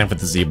games planned for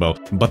the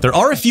Zeebo, but there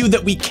are a few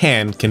that we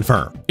can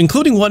confirm,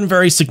 including one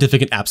very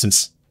significant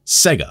absence,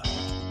 Sega.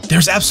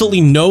 There's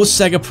absolutely no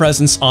Sega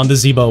presence on the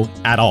Zeebo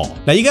at all.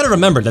 Now you gotta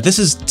remember that this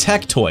is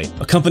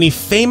Tectoy, a company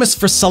famous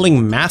for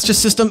selling Master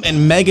System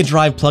and Mega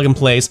Drive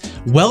plug-and-plays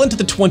well into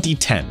the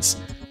 2010s.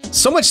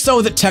 So much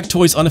so that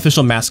Tectoy's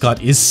unofficial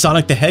mascot is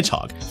Sonic the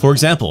Hedgehog. For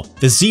example,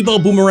 the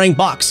Zeebo Boomerang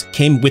box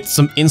came with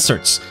some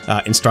inserts,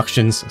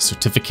 instructions, a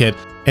certificate,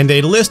 and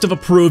a list of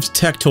approved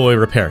Tectoy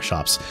repair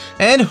shops.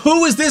 And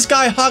who is this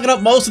guy hogging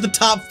up most of the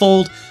top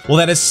fold? Well,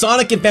 that is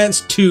Sonic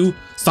Advance 2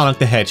 Sonic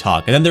the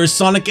Hedgehog, and then there's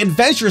Sonic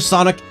Adventure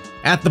Sonic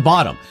at the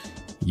bottom.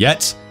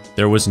 Yet,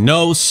 there was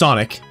no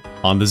Sonic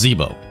on the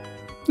Zeebo.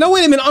 Now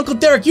wait a minute, Uncle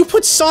Derek, you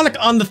put Sonic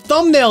on the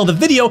thumbnail of the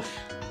video,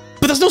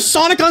 but there's no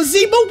Sonic on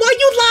Zeebo? Why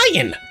are you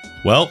lying?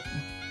 Well,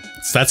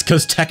 that's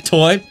because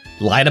Tectoy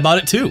lied about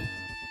it too.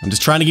 I'm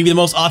just trying to give you the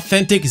most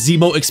authentic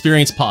Zeebo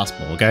experience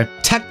possible, okay?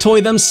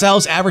 Tectoy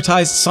themselves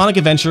advertised Sonic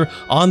Adventure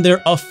on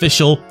their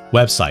official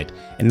website.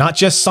 And not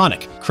just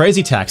Sonic,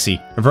 Crazy Taxi,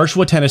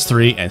 Virtua Tennis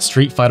 3, and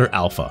Street Fighter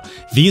Alpha.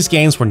 These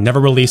games were never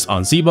released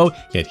on Zeebo,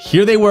 yet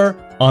here they were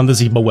on the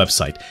Zeebo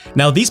website.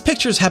 Now, these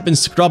pictures have been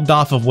scrubbed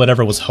off of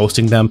whatever was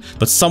hosting them,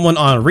 but someone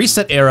on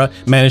Reset Era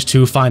managed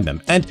to find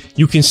them. And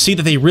you can see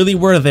that they really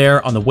were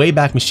there on the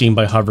Wayback Machine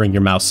by hovering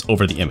your mouse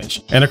over the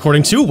image. And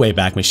according to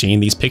Wayback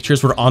Machine, these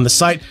pictures were on the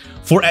site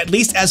for at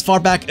least as far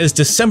back as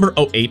December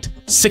 08,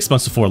 6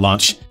 months before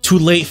launch, to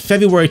late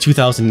February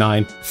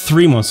 2009,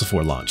 3 months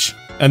before launch.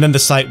 And then the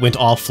site went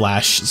all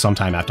flash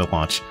sometime after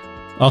launch.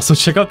 Also,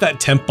 check out that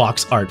temp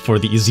box art for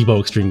the Zeebo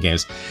Extreme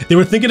games. They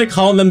were thinking of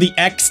calling them the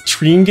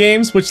Extreme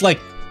games, which, like,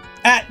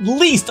 at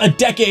least a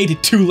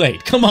decade too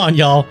late. Come on,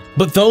 y'all.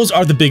 But those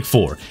are the big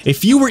four. A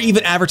few were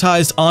even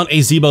advertised on a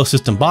Zeebo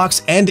system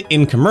box and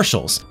in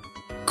commercials.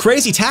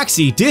 Crazy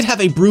Taxi did have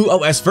a Brew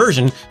OS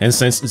version, and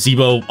since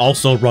Zeebo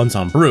also runs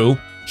on Brew,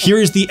 here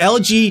is the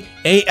LG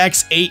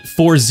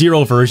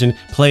AX840 version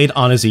played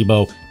on a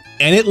Zeebo,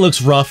 and it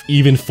looks rough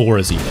even for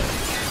a Zeebo.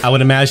 I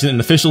would imagine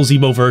an official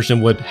Zeebo version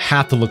would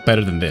have to look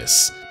better than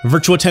this.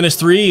 Virtua Tennis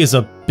 3 is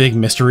a big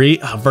mystery.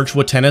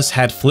 Virtua Tennis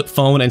had flip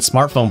phone and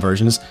smartphone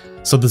versions,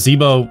 so the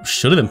Zeebo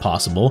should have been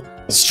possible.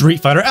 Street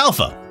Fighter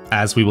Alpha,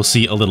 as we will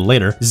see a little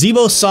later.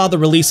 Zeebo saw the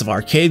release of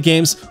arcade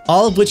games,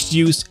 all of which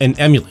used an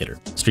emulator.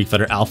 Street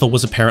Fighter Alpha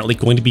was apparently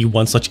going to be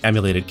one such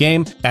emulated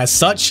game. As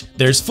such,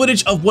 there's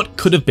footage of what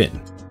could have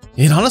been.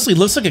 It honestly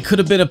looks like it could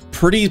have been a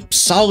pretty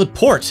solid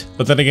port,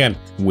 but then again,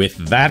 with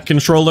that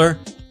controller,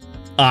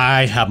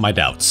 I have my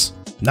doubts.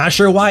 Not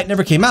sure why it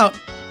never came out,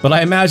 but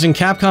I imagine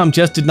Capcom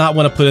just did not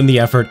want to put in the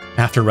effort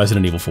after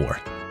Resident Evil 4.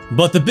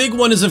 But the big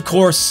one is, of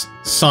course,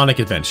 Sonic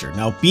Adventure.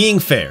 Now, being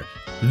fair,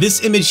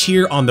 this image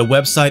here on the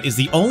website is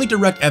the only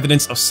direct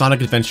evidence of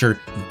Sonic Adventure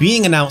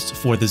being announced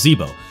for the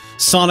Zeebo.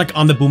 Sonic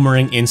on the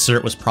boomerang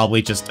insert was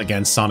probably just,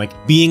 again, Sonic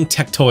being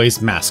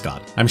Tectoy's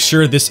mascot. I'm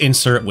sure this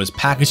insert was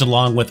packaged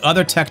along with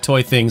other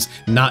Tectoy things,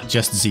 not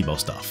just Zeebo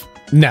stuff.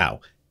 Now,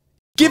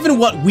 given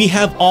what we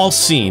have all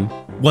seen,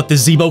 what the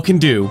Zeebo can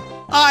do,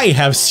 I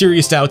have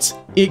serious doubts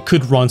it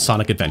could run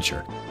Sonic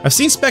Adventure. I've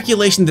seen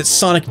speculation that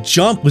Sonic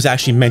Jump was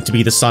actually meant to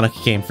be the Sonic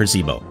game for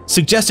Zeebo,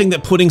 suggesting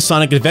that putting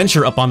Sonic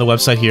Adventure up on the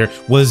website here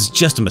was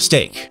just a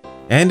mistake.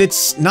 And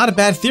it's not a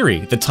bad theory.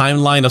 The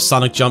timeline of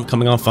Sonic Jump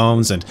coming on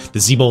phones and the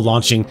Zeebo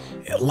launching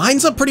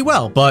lines up pretty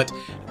well, but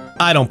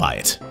I don't buy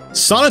it.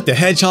 Sonic the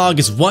Hedgehog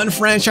is one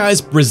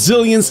franchise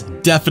Brazilians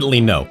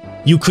definitely know.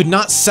 You could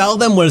not sell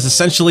them what is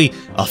essentially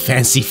a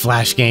fancy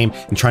Flash game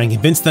and try and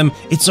convince them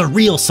it's a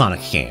real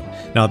Sonic game.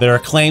 Now, there are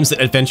claims that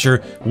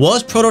Adventure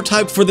was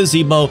prototyped for the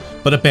Zeebo,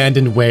 but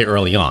abandoned way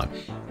early on.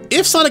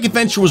 If Sonic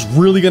Adventure was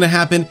really going to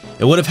happen,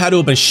 it would have had to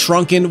have been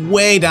shrunken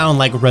way down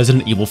like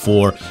Resident Evil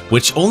 4,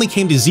 which only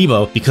came to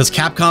Zeebo because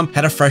Capcom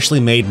had a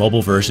freshly made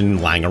mobile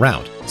version lying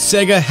around.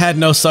 Sega had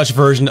no such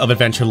version of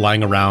Adventure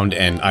lying around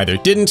and either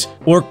didn't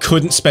or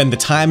couldn't spend the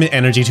time and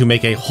energy to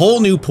make a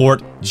whole new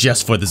port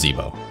just for the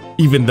Zeebo.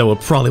 Even though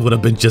it probably would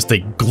have been just a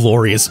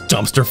glorious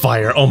dumpster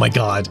fire, oh my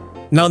god.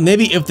 Now,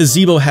 maybe if the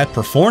Zeebo had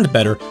performed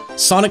better,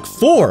 Sonic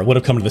 4 would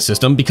have come to the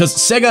system because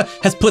Sega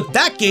has put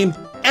that game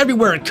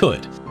everywhere it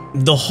could.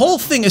 The whole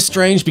thing is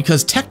strange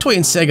because Tectoy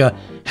and Sega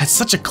had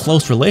such a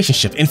close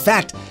relationship. In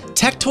fact,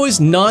 Tectoy's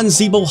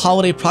non-Zeebo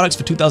holiday products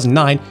for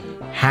 2009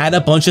 had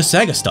a bunch of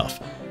Sega stuff.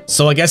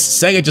 So I guess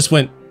Sega just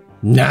went,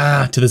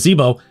 nah, to the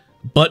Zeebo,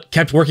 but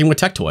kept working with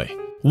Tectoy.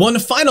 One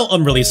final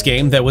unreleased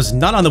game that was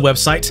not on the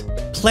website,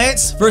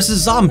 Plants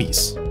vs.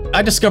 Zombies.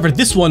 I discovered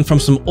this one from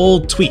some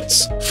old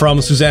tweets from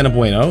Susana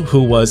Bueno,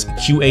 who was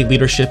QA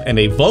leadership and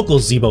a vocal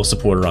Zeebo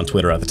supporter on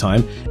Twitter at the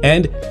time,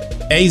 and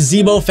a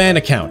Zeebo fan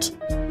account.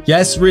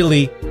 Yes,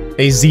 really,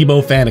 a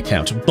Zeebo fan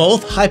account,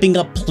 both hyping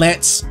up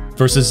Plants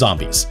vs.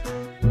 Zombies.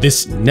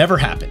 This never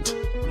happened.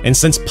 And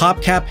since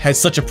PopCap had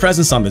such a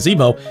presence on the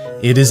Zeebo,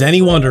 it is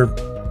any wonder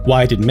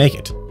why it didn't make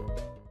it.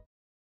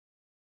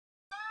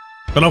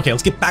 But okay,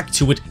 let's get back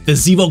to it. The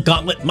Zeebo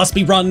Gauntlet must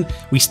be run.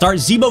 We start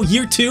Zeebo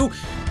Year 2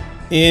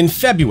 in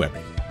February.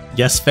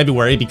 Yes,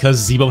 February,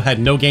 because Zeebo had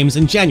no games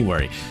in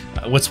January.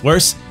 What's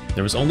worse,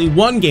 there was only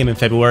one game in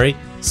February,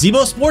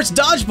 Zeebo Sports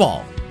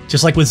Dodgeball.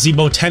 Just like with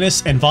Zeebo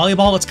Tennis and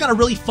Volleyball, it's got a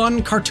really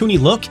fun, cartoony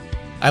look.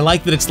 I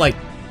like that it's like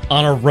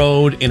on a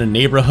road in a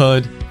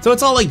neighborhood. So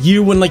it's all like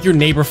you and like your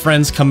neighbor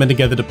friends coming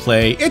together to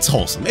play. It's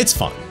wholesome, it's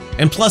fun.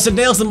 And plus it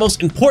nails the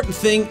most important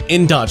thing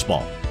in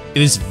Dodgeball.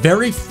 it is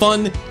very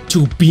fun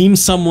to beam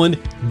someone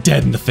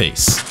dead in the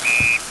face.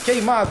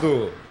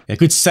 Queimada. A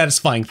good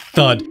satisfying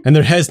thud, and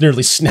their heads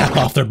nearly snap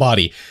off their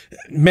body.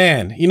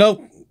 Man, you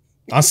know,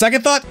 on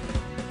second thought,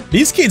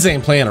 these kids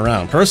ain't playing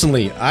around.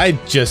 Personally, I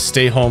just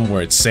stay home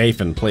where it's safe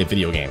and play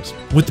video games.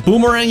 With the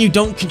boomerang, you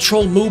don't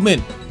control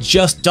movement,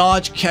 just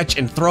dodge, catch,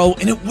 and throw,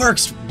 and it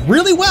works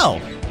really well.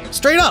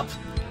 Straight up.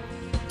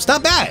 It's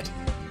not bad.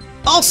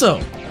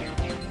 Also,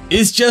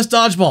 it's just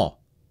dodgeball.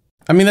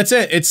 I mean, that's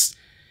it.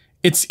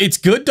 It's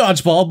good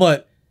dodgeball,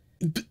 but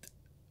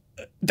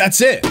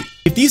that's it.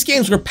 If these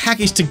games were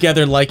packaged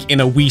together like in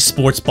a Wii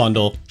Sports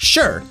bundle,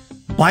 sure.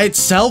 By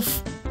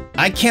itself,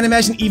 I can't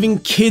imagine even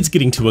kids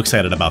getting too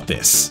excited about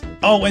this.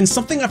 Oh, and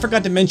something I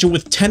forgot to mention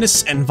with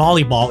tennis and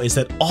volleyball is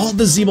that all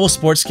the Zeebo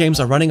sports games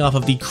are running off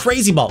of the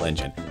Crazy Ball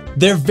engine,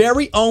 their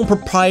very own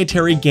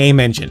proprietary game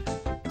engine.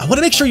 I want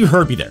to make sure you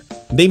heard me there.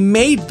 They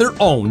made their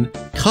own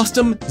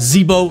custom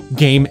Zeebo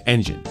game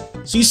engine.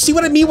 So you see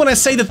what I mean when I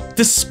say that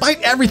despite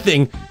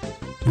everything,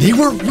 they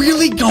were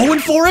really going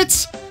for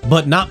it?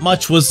 But not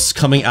much was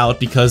coming out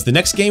because the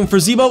next game for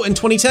Zeebo in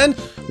 2010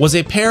 was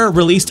a pair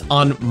released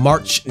on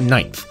March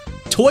 9th.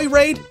 Toy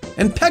Raid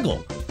and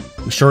Peggle.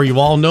 I'm sure you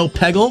all know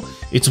Peggle.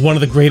 It's one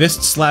of the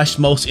greatest /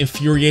 most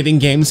infuriating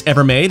games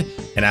ever made,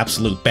 an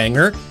absolute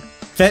banger,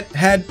 that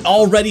had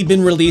already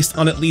been released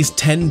on at least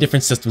 10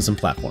 different systems and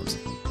platforms.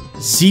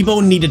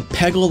 Zeebo needed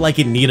Peggle like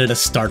it needed a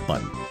start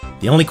button.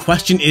 The only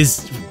question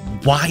is,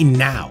 why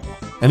now?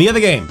 And the other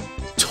game,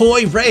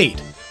 Toy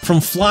Raid. From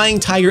Flying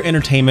Tiger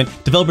Entertainment,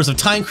 developers of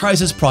Time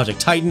Crisis, Project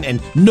Titan,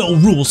 and No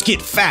Rules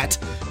Get Fat,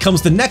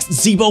 comes the next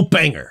Zeebo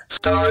banger.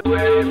 Start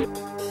wave.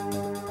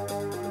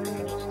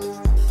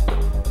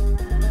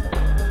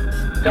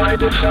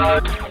 Guided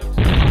shot.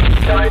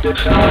 Guided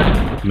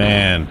shot.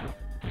 Man.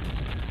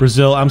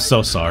 Brazil, I'm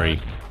so sorry.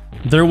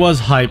 There was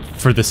hype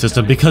for the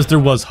system because there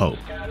was hope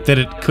that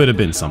it could have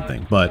been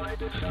something, but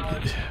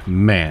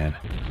man.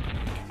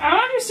 I don't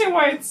understand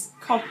why it's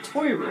called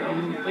Toy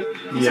Room. Like,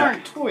 these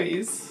aren't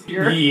toys.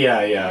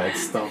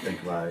 Don't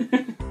think about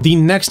it. The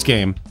next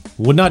game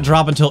would not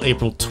drop until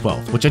April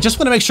 12th, which I just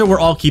want to make sure we're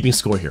all keeping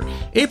score here.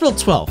 April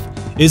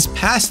 12th is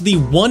past the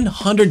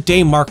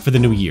 100-day mark for the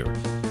new year.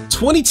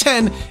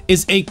 2010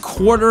 is a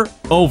quarter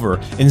over,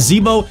 and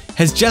Zeebo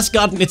has just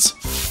gotten its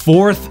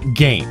 4th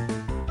game.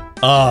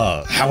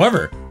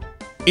 However,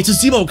 it's a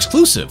Zeebo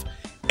exclusive,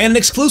 and an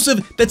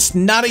exclusive that's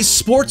not a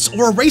sports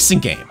or a racing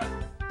game.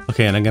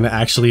 Okay, and I'm gonna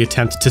actually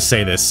attempt to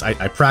say this.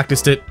 I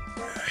practiced it.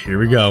 Here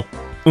we go.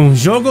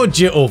 Jogo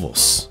de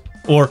Ovos,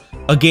 or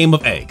A Game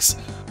of Eggs.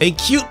 A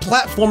cute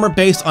platformer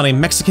based on a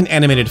Mexican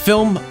animated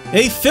film,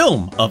 a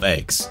film of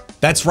eggs.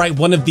 That's right,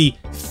 one of the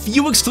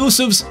few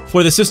exclusives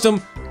for the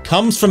system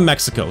comes from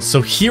Mexico.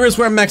 So here is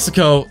where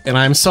Mexico, and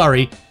I'm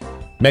sorry,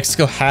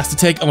 Mexico has to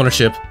take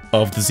ownership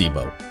of the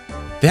Zeebo.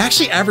 They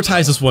actually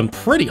advertise this one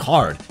pretty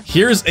hard.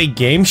 Here's a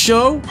game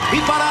show. Y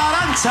para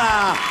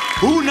Aranza,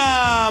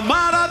 una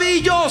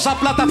maravillosa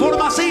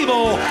plataforma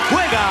Zeebo.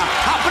 Juega,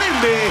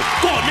 aprende,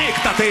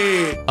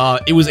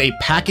 conéctate. It was a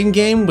packing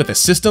game with a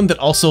system that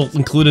also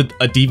included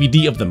a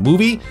DVD of the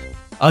movie.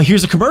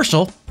 Here's a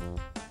commercial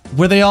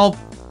where they all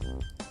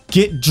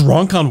get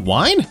drunk on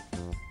wine?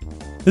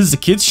 This is a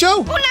kids show?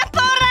 Una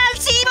porra al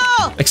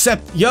Zeebo!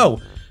 Except, yo,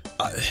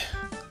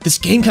 this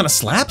game kind of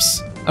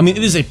slaps. I mean,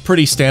 it is a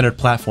pretty standard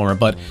platformer,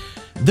 but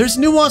there's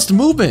nuanced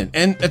movement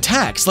and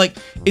attacks. Like,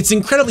 it's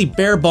incredibly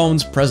bare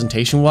bones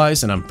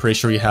presentation-wise, and I'm pretty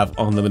sure you have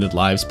unlimited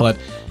lives, but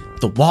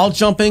the wall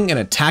jumping and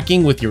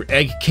attacking with your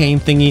egg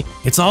cane thingy,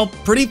 it's all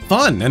pretty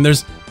fun. And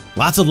there's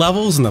lots of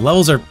levels, and the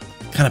levels are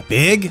kind of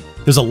big.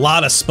 There's a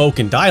lot of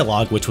spoken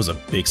dialogue, which was a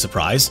big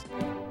surprise.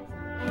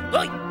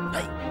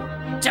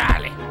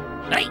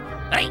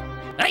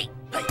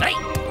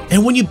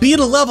 And when you beat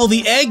a level,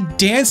 the egg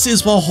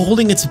dances while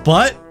holding its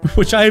butt,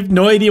 which I have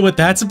no idea what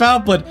that's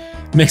about, but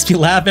makes me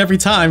laugh every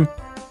time.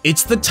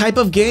 It's the type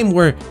of game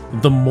where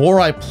the more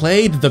I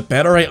played, the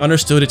better I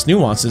understood its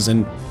nuances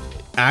and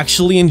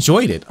actually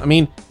enjoyed it. I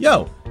mean,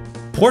 yo,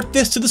 port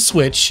this to the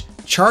Switch,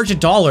 charge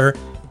 $1,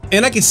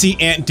 and I can see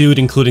AntDude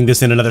including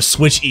this in another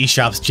Switch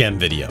eShop's gem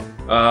video.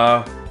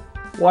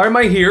 Why am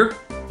I here?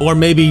 Or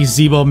maybe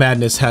Zeebo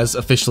Madness has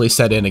officially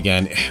set in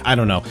again. I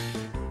don't know.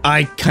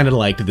 I kind of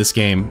liked this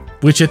game,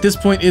 which at this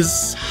point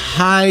is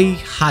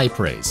high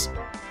praise.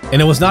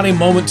 And it was not a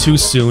moment too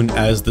soon,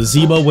 as the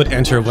Zeebo would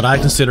enter what I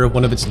consider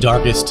one of its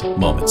darkest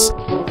moments.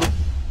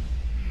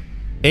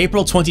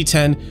 April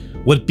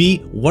 2010 would be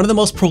one of the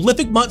most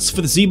prolific months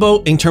for the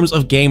Zeebo in terms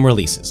of game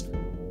releases.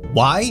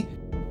 Why?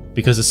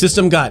 Because the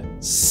system got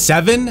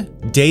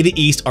 7 Data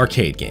East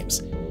arcade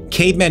games.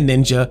 Caveman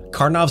Ninja,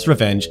 Karnov's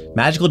Revenge,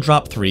 Magical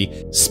Drop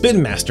 3,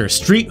 Spin Master,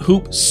 Street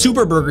Hoop,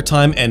 Super Burger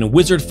Time, and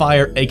Wizard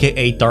Fire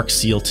aka Dark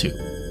Seal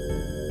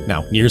 2.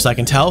 Now, near as I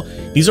can tell,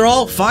 these are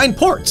all fine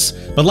ports,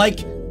 but like,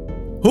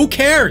 who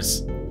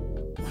cares?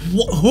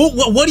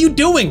 What are you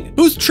doing?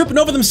 Who's tripping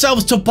over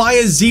themselves to buy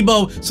a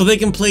Zeebo so they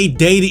can play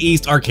Data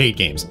East arcade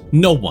games?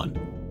 No one.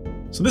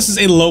 So this is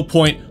a low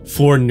point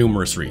for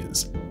numerous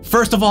reasons.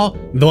 First of all,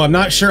 though I'm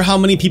not sure how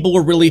many people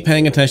were really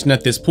paying attention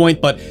at this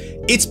point, but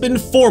it's been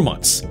 4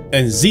 months,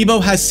 and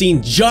Zeebo has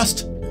seen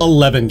just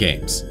 11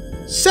 games,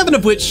 7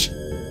 of which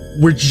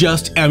were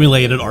just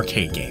emulated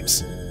arcade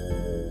games.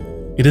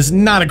 It is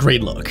not a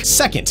great look.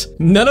 Second,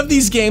 none of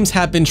these games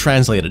have been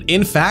translated.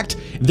 In fact,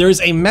 there is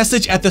a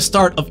message at the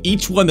start of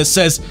each one that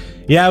says,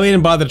 yeah, we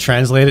didn't bother to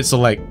translate it, so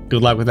like,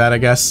 good luck with that, I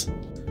guess.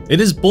 It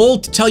is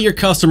bold to tell your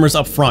customers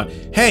up front,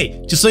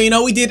 hey, just so you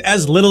know, we did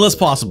as little as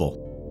possible.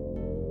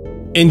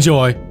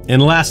 Enjoy.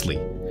 And lastly,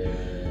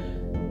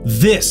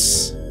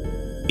 this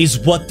is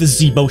what the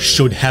Zeebo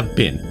should have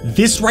been.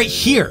 This right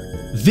here,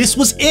 this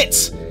was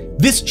it.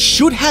 This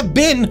should have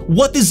been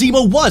what the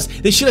Zeebo was.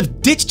 They should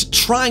have ditched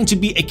trying to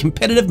be a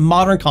competitive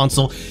modern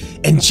console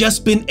and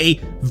just been a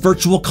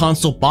virtual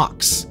console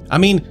box. I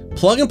mean,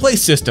 plug-and-play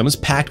systems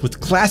packed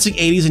with classic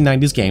 80s and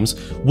 90s games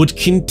would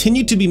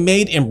continue to be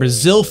made in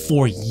Brazil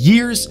for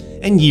years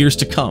and years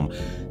to come.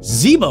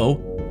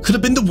 Zeebo could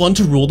have been the one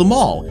to rule them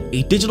all.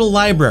 A digital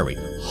library,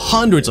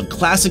 hundreds of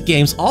classic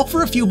games, all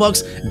for a few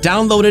bucks,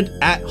 downloaded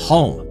at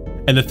home.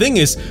 And the thing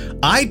is,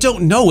 I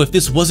don't know if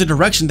this was a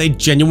direction they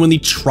genuinely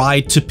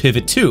tried to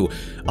pivot to.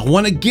 I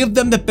want to give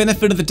them the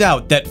benefit of the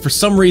doubt that for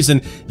some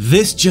reason,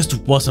 this just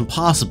wasn't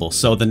possible.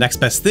 So the next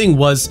best thing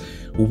was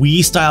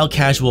Wii-style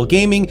casual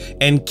gaming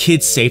and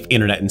kid-safe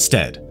internet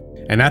instead.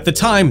 And at the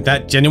time,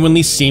 that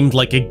genuinely seemed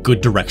like a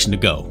good direction to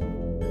go.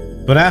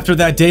 But after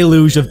that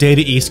deluge of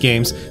Data East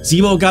games,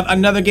 Zeebo got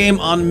another game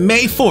on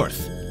May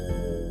 4th.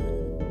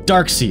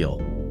 Dark Seal.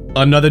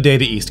 Another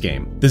Data East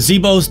game. The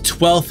Zeebo's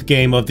 12th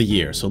game of the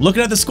year. So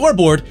looking at the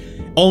scoreboard,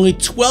 only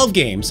 12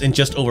 games in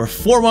just over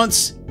 4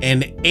 months,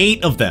 and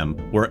 8 of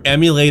them were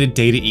emulated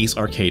Data East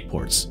arcade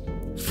ports.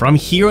 From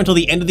here until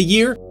the end of the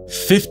year,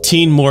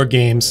 15 more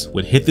games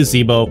would hit the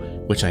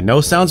Zeebo, which I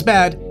know sounds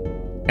bad,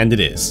 and it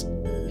is.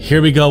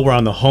 Here we go, we're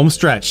on the home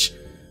stretch.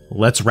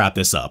 Let's wrap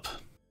this up.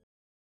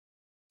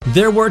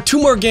 There were 2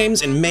 more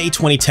games in May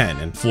 2010,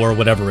 and for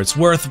whatever it's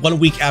worth, 1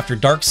 week after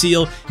Dark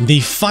Seal, the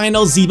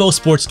final Zeebo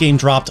sports game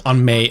dropped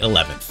on May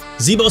 11th.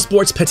 Zeebo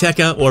Sports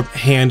Peteca, or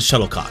Hand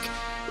Shuttlecock.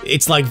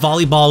 It's like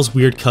volleyball's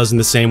weird cousin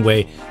the same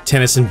way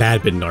tennis and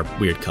badminton are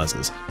weird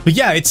cousins. But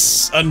yeah,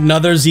 it's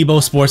another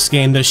Zeebo sports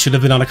game that should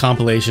have been on a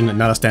compilation and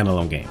not a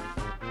standalone game.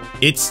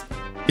 It's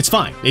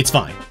fine, it's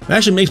fine. It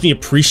actually makes me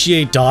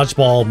appreciate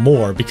Dodgeball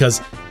more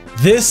because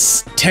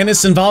this,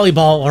 tennis, and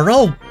volleyball are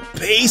all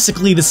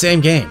basically the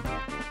same game.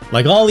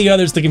 Like all the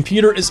others, the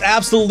computer is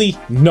absolutely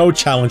no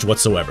challenge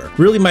whatsoever.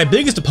 Really, my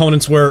biggest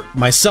opponents were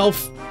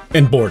myself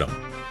and boredom.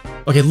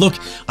 Okay, look,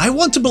 I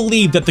want to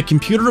believe that the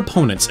computer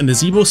opponents in the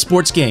Zeebo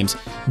sports games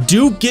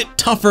do get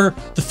tougher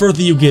the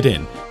further you get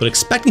in, but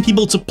expecting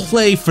people to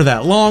play for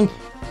that long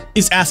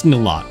is asking a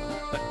lot.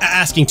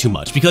 Asking too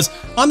much, because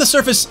on the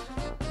surface,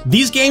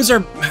 these games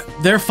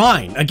they're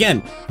fine.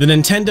 Again, the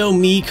Nintendo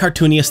Mii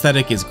cartoony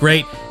aesthetic is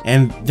great,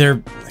 and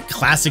they're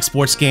classic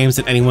sports games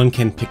that anyone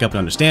can pick up and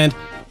understand.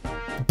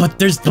 But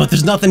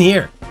there's nothing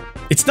here.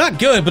 It's not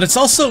good, but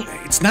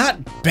it's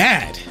not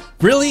bad.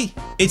 Really,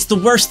 it's the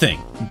worst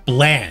thing.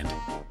 Bland.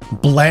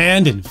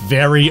 Bland and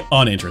very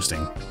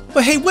uninteresting.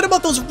 But hey, what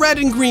about those red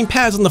and green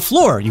pads on the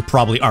floor, you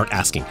probably aren't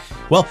asking?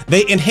 Well,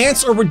 they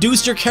enhance or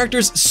reduce your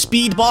character's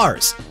speed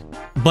bars.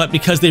 But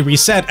because they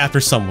reset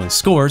after someone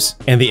scores,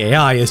 and the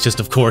AI is just,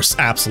 of course,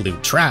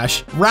 absolute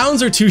trash,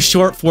 rounds are too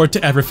short for it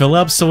to ever fill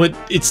up, so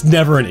it's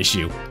never an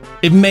issue.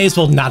 It may as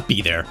well not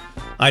be there.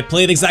 I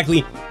played exactly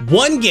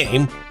 1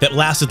 game that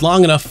lasted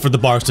long enough for the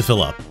bars to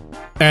fill up.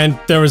 And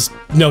there was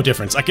no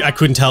difference. I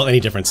couldn't tell any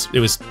difference. It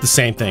was the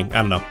same thing.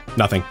 I don't know.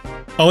 Nothing.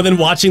 Oh, and then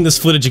watching this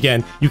footage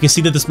again, you can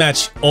see that this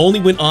match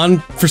only went on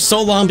for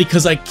so long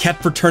because I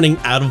kept returning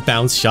out of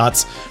bounds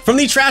shots from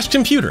the trash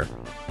computer.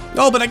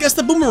 Oh, but I guess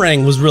the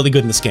boomerang was really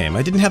good in this game.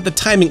 I didn't have the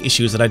timing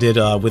issues that I did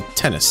with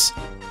tennis.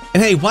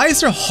 And hey, why is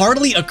there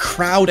hardly a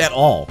crowd at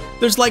all?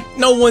 There's like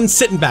no one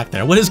sitting back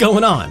there. What is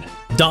going on?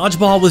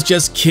 Dodgeball was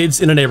just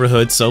kids in a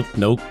neighborhood, so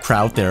no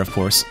crowd there, of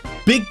course.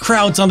 Big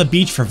crowds on the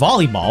beach for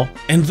volleyball,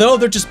 and though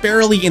they're just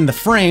barely in the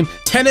frame,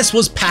 tennis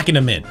was packing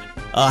them in.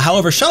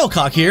 However,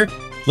 Shuttlecock here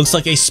looks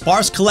like a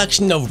sparse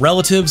collection of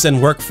relatives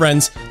and work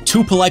friends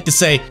too polite to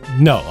say,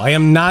 no, I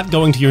am not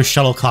going to your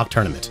Shuttlecock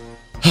tournament.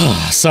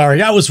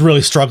 Sorry, I was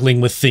really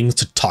struggling with things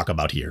to talk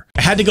about here.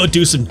 I had to go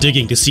do some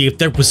digging to see if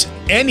there was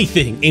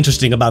anything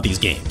interesting about these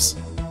games.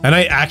 And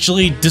I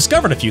actually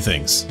discovered a few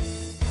things.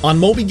 On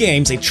Moby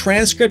Games, a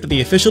transcript of the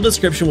official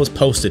description was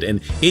posted,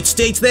 and it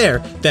states there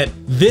that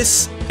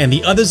this and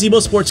the other Zeebo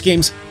sports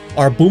games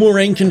are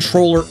boomerang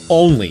controller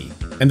only,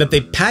 and that they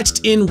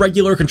patched in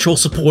regular control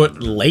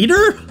support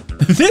later?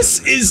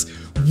 This is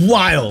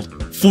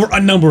wild for a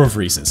number of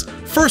reasons.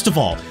 First of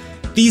all,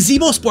 the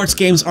Zeebo sports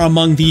games are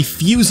among the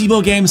few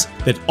Zeebo games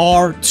that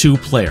are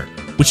 2-player,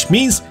 which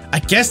means I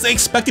guess they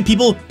expected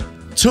people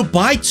to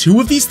buy 2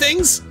 of these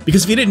things?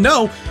 Because if you didn't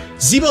know,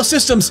 Zeebo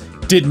systems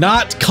did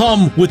not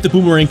come with the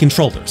boomerang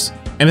controllers.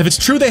 And if it's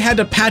true they had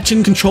to patch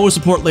in controller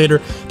support later,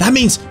 that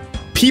means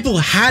people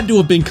had to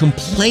have been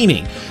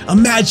complaining.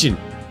 Imagine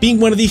being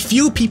one of the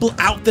few people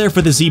out there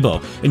for the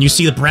Zeebo, and you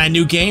see the brand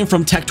new game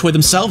from Tech Toy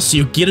themselves, so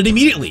you get it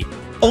immediately,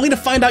 only to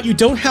find out you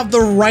don't have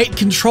the right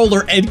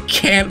controller and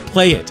can't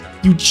play it.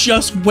 You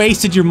just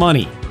wasted your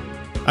money.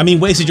 I mean,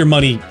 wasted your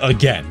money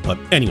again, but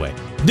anyway.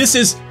 This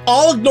is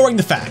all ignoring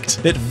the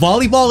fact that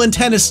volleyball and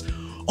tennis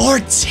are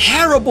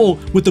terrible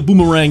with the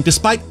boomerang,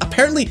 despite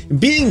apparently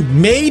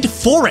being made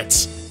for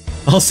it.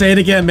 I'll say it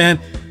again, man.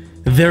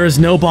 There is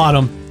no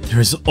bottom. There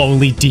is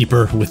only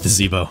deeper with the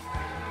Zeebo.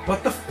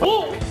 What the f?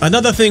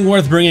 Another thing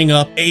worth bringing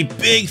up, a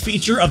big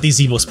feature of the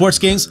Zeebo sports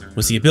games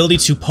was the ability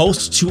to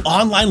post to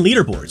online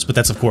leaderboards, but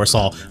that's of course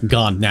all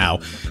gone now.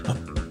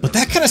 But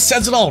that kind of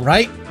says it all,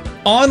 right?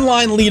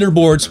 Online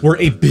leaderboards were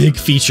a big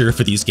feature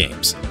for these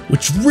games,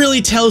 which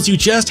really tells you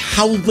just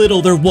how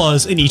little there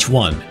was in each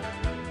one.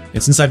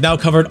 And since I've now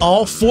covered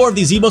all 4 of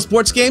these Zeebo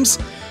sports games,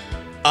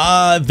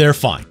 they're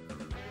fine.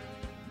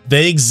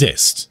 They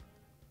exist.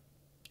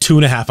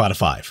 2.5 out of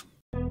 5.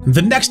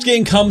 The next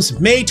game comes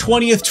May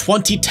 20th,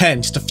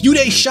 2010, just a few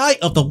days shy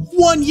of the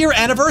 1-year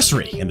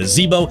anniversary, and the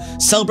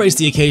Zeebo celebrates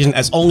the occasion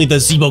as only the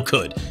Zeebo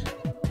could,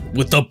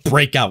 with the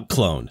Breakout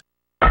clone.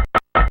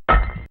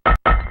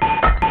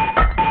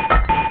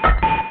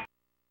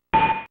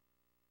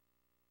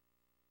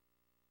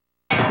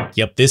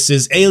 Yep, this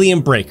is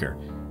Alien Breaker.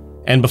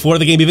 And before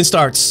the game even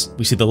starts,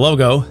 we see the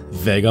logo,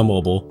 Vega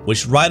Mobile,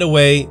 which right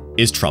away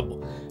is trouble.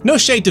 No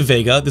shade to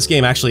Vega, this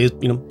game actually is,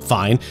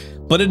 fine,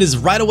 but it is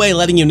right away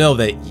letting you know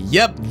that,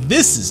 yep,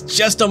 this is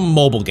just a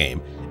mobile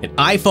game. An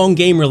iPhone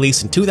game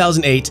released in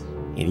 2008,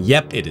 and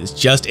yep, it is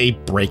just a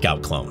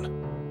Breakout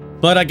clone.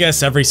 But I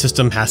guess every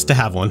system has to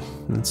have one,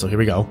 and so here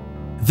we go.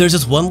 There's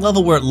this one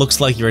level where it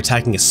looks like you're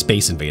attacking a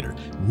space invader.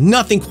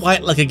 Nothing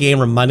quite like a game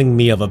reminding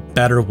me of a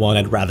better one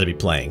I'd rather be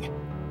playing.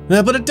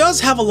 But it does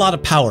have a lot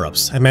of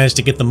power-ups. I managed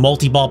to get the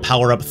multi-ball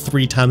power-up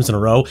 3 times in a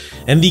row,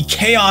 and the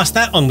chaos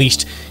that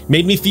unleashed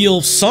made me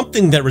feel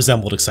something that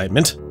resembled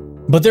excitement.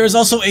 But there is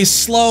also a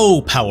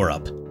slow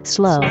power-up.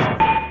 Slow.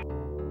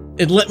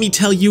 And let me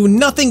tell you,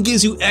 nothing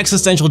gives you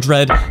existential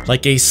dread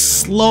like a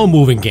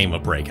slow-moving game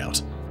of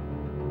Breakout.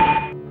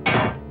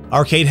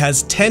 Arcade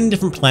has 10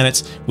 different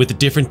planets with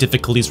different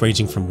difficulties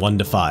ranging from 1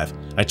 to 5.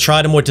 I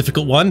tried a more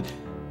difficult one,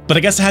 but I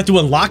guess I had to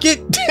unlock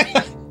it?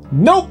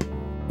 Nope!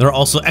 There are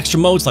also extra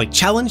modes like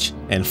Challenge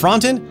and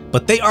Fronten,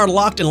 but they are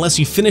locked unless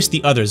you finish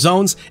the other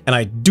zones, and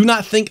I do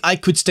not think I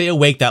could stay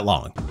awake that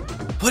long.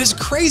 What is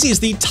crazy is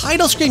the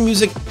title screen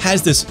music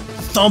has this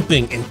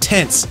thumping,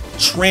 intense,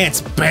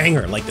 trance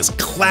banger, like this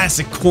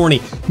classic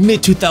corny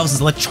mid-2000s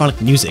electronic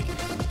music.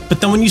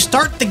 But then when you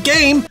start the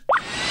game,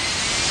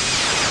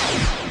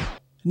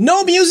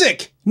 no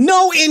music,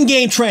 no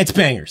in-game trance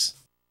bangers.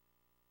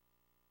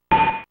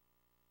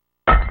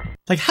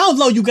 Like, how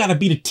low you gotta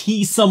be to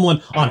tease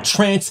someone on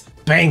trance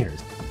bangers?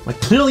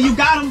 Like, clearly you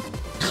got them.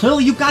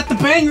 Clearly you got the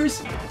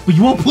bangers, but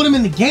you won't put them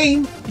in the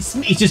game. It's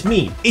just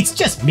mean. It's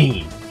just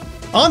mean.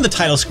 On the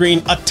title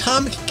screen,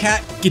 Atomic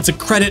Cat gets a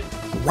credit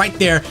right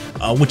there,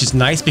 which is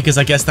nice because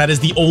I guess that is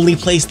the only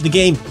place in the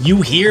game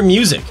you hear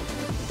music.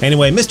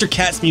 Anyway, Mr.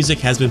 Cat's music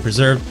has been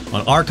preserved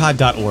on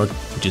archive.org,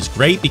 which is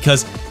great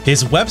because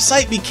his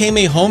website became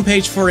a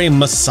homepage for a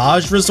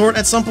massage resort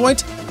at some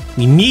point.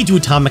 We need you,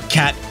 Atomic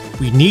Cat.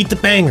 We need the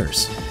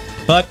bangers.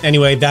 But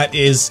anyway, that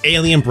is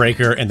Alien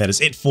Breaker, and that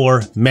is it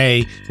for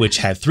May, which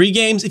had 3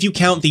 games if you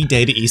count the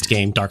Data East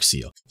game Dark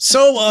Seal.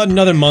 So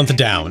another month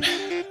down.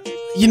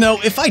 You know,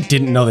 if I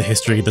didn't know the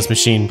history of this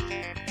machine,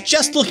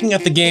 just looking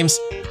at the games,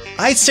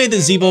 I'd say that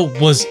Zeebo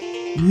was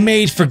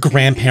made for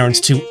grandparents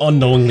to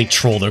unknowingly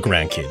troll their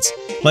grandkids.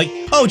 Like,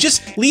 oh,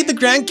 just leave the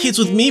grandkids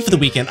with me for the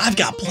weekend. I've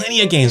got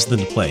plenty of games for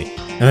them to play.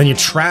 And then you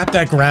trap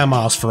that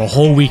grandma's for a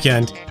whole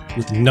weekend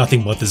with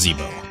nothing but the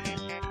Zeebo.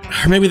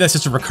 Or maybe that's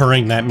just a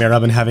recurring nightmare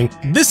I've been having.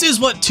 This is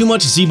what too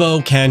much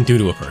Zeebo can do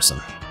to a person.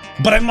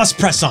 But I must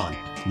press on.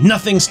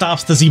 Nothing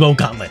stops the Zeebo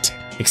Gauntlet,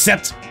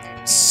 except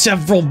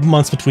several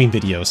months between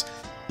videos.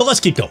 But let's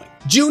keep going.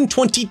 June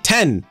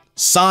 2010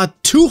 saw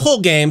 2 whole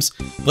games,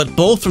 but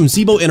both from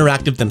Zeebo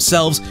Interactive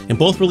themselves, and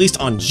both released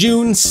on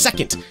June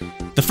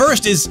 2nd. The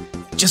first is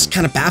just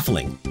kind of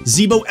baffling.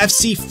 Zeebo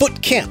FC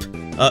Foot Camp.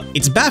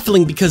 It's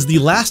baffling because the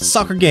last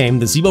soccer game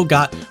the Zeebo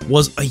got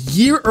was a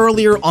year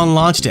earlier on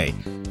launch day.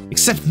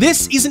 Except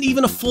this isn't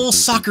even a full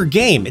soccer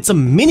game, it's a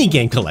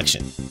mini-game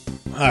collection.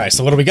 Alright,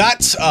 so what do we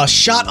got?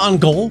 Shot on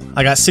goal.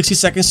 I got 60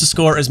 seconds to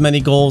score as many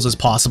goals as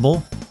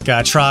possible.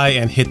 Gotta try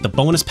and hit the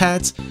bonus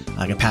pads.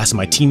 I can pass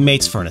my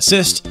teammates for an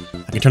assist.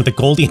 I can turn the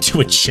goalie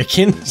into a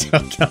chicken.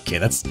 Okay,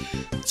 that's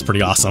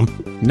pretty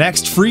awesome.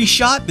 Next, free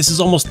shot. This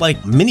is almost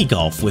like mini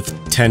golf with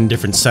 10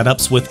 different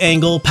setups with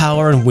angle,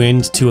 power, and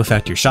wind to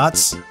affect your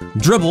shots.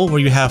 Dribble, where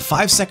you have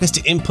 5 seconds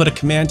to input a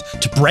command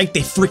to break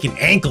their freaking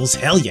ankles,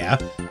 hell yeah.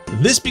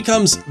 This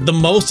becomes the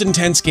most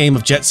intense game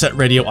of Jet Set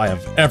Radio I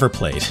have ever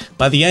played.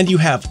 By the end, you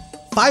have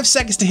 5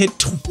 seconds to hit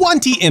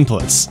 20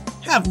 inputs.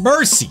 Have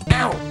mercy.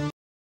 Ow.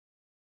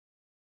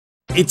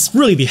 It's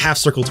really the half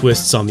circle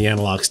twists on the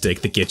analog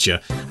stick that get you.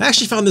 I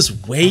actually found this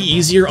way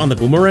easier on the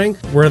boomerang,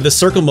 where the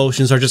circle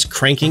motions are just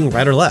cranking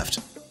right or left.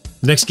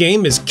 The next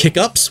game is Kick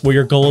Ups, where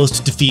your goal is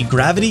to defeat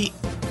gravity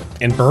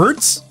And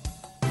birds?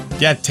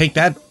 Yeah, take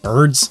that,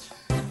 birds.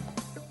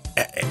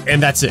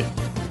 And that's it.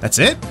 That's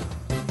it?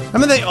 I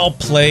mean, they all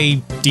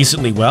play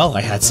decently well.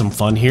 I had some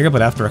fun here,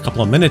 but after a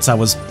couple of minutes, I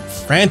was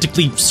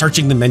frantically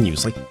searching the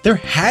menus. Like, there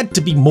had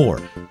to be more.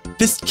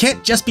 This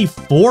can't just be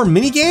 4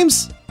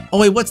 minigames? Oh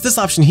wait, what's this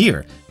option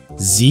here?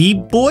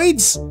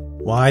 Zeeboids?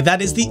 Why,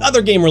 that is the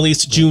other game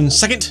released June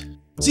 2nd.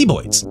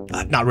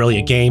 Zeeboids. Not really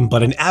a game,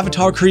 but an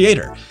avatar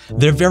creator.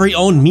 Their very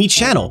own Me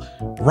channel,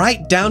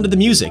 right down to the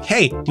music.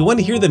 Hey, do you want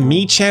to hear the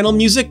Me channel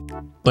music,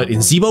 but in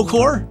Zeebo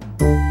Core?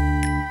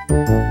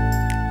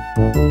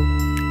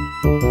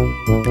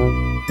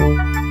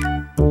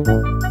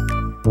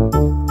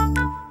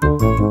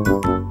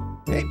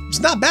 Hey, it's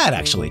not bad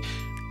actually.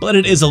 But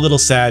it is a little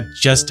sad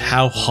just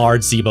how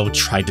hard Zeebo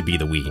tried to be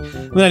the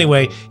Wii. But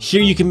anyway,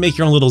 here you can make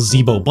your own little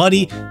Zeebo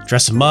buddy,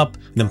 dress him up,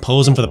 and then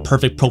pose him for the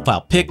perfect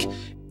profile pic.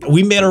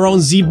 We made our own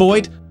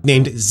Zeeboid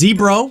named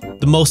Zebro,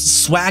 the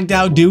most swagged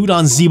out dude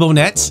on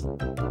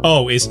ZeeboNet.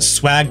 Oh, is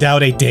swagged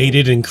out a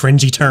dated and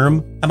cringy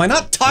term? Am I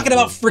not talking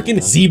about frickin'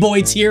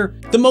 Zeeboids here?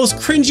 The most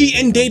cringy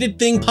and dated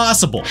thing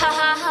possible. Ha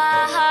ha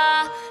ha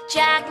ha,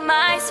 jack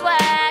my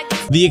swag.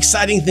 The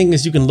exciting thing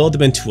is you can load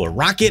them into a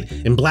rocket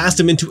and blast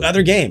them into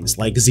other games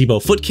like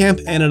Zeebo Foot Camp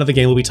and another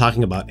game we'll be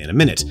talking about in a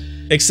minute.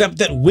 Except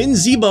that when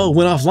Zeebo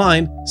went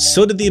offline,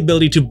 so did the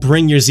ability to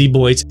bring your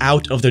Zeeboids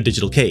out of their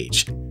digital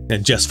cage.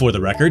 And just for the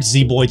record,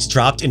 Zeeboids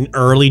dropped in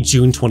early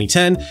June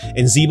 2010,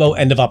 and Zeebo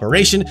end of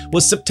operation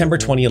was September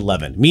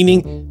 2011,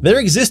 meaning there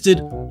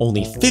existed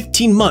only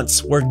 15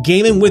 months where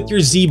gaming with your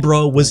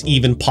Zebro was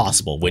even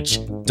possible, which,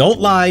 don't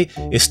lie,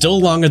 is still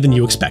longer than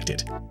you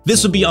expected.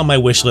 This would be on my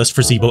wish list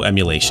for Zeebo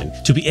emulation,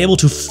 to be able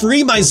to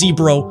free my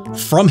Zebro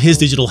from his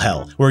digital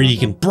hell, where he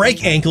can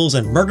break ankles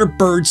and murder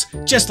birds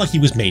just like he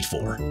was made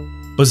for.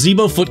 But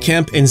Zeebo Foot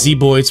Camp and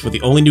Zeeboids were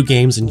the only new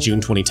games in June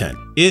 2010.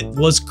 It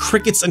was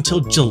crickets until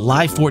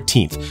July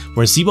 14th,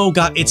 where Zeebo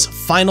got its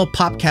final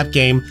PopCap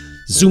game,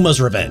 Zuma's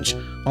Revenge.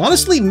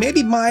 Honestly,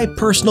 maybe my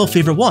personal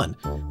favorite one,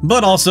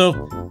 but also,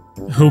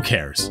 who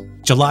cares?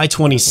 July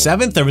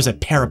 27th, there was a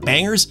pair of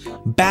bangers,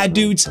 Bad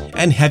Dudes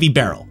and Heavy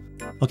Barrel.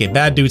 Okay,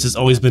 Bad Dudes has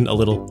always been a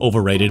little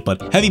overrated,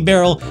 but Heavy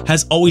Barrel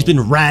has always been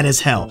rad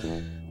as hell.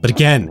 But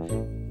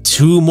again,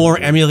 2 more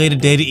emulated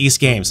Data East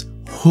games.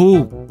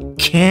 Who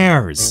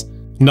cares?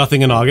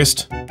 Nothing in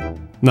August.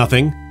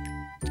 Nothing.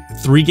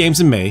 3 games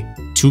in May,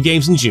 2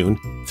 games in June,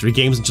 3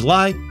 games in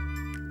July,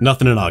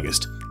 nothing in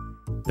August.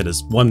 That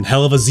is one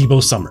hell of a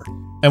Zeebo summer.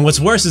 And what's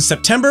worse is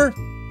September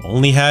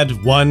only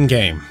had 1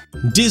 game.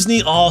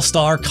 Disney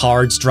All-Star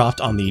Cards dropped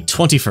on the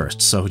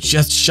 21st, so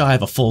just shy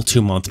of a full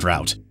 2-month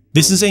drought.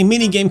 This is a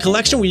mini-game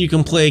collection where you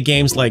can play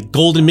games like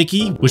Golden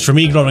Mickey, which for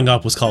me growing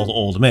up was called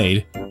Old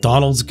Maid,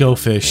 Donald's Go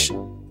Fish,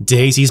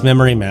 Daisy's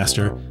Memory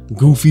Master,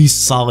 Goofy's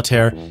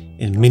Solitaire,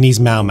 and Minnie's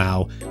Mau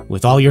Mau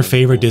with all your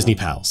favorite Disney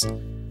pals.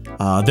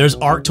 There's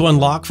art to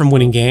unlock from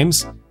winning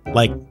games,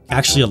 like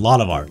actually a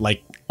lot of art,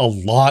 like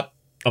what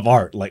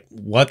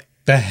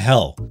the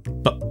hell?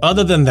 But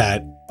other than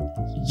that,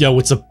 yo,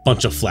 it's a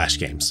bunch of Flash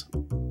games,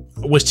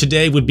 which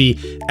today would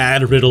be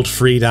ad-riddled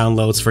free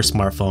downloads for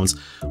smartphones,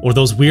 or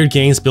those weird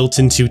games built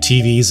into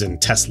TVs and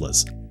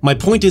Teslas. My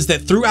point is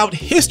that throughout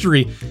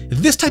history,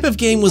 this type of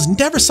game was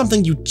never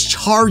something you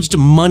charged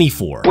money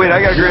for. Wait,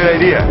 I got a great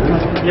idea.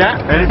 Yeah?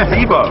 And it's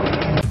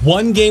Zeebo.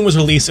 1 game was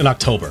released in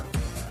October.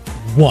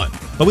 1.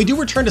 But we do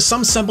return to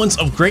some semblance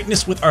of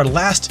greatness with our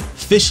last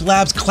Fish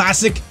Labs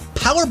classic,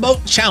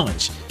 Powerboat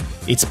Challenge.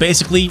 It's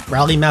basically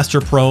Rally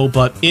Master Pro,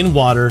 but in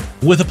water,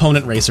 with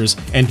opponent racers,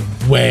 and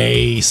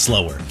way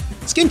slower.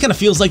 This game kind of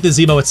feels like the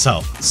Zeebo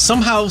itself,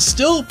 somehow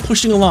still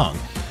pushing along.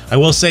 I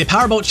will say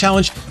Powerboat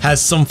Challenge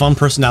has some fun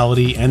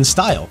personality and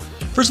style.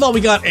 First of all, we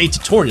got a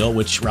tutorial,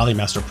 which Rally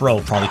Master Pro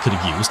probably could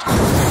have used.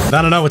 But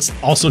I don't know, it's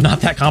also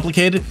not that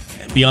complicated.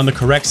 Be on the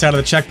correct side of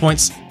the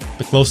checkpoints.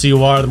 The closer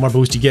you are, the more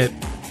boost you get.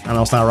 I don't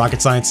know, it's not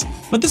rocket science.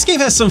 But this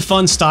game has some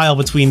fun style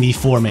between the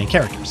 4 main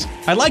characters.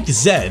 I liked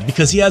Zed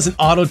because he has an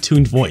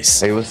auto-tuned voice.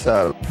 Hey, what's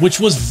up?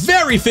 Which was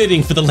very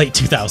fitting for the late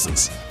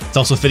 2000s. It's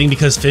also fitting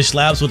because Fish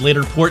Labs would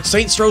later port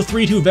Saints Row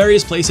 3 to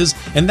various places,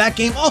 and that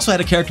game also had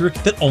a character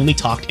that only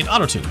talked in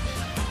autotune.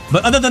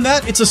 But other than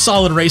that, it's a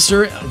solid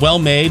racer, well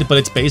made, but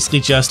it's basically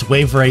just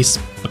wave race,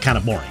 but kind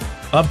of boring.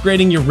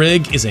 Upgrading your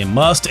rig is a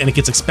must, and it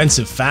gets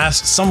expensive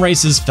fast. Some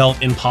races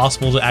felt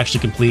impossible to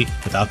actually complete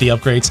without the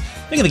upgrades,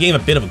 making the game a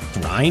bit of a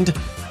grind.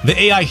 The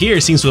AI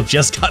here seems to have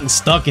just gotten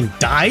stuck and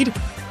died.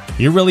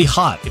 You're really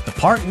hot. If the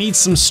part needs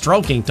some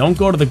stroking, don't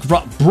go to the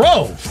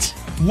Bro!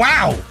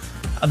 Wow!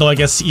 Although I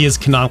guess he is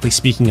canonically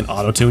speaking in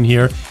autotune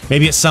here.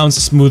 Maybe it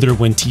sounds smoother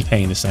when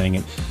T-Pain is saying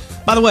it.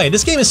 By the way,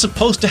 this game is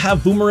supposed to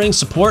have boomerang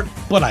support,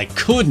 but I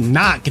could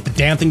not get the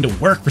damn thing to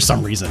work for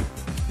some reason.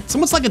 It's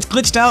almost like it's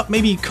glitched out,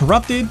 maybe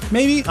corrupted,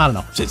 maybe? I don't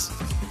know.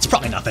 It's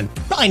probably nothing.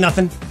 Probably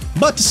nothing.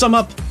 But to sum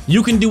up,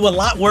 you can do a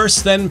lot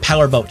worse than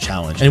Powerboat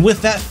Challenge. And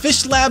with that,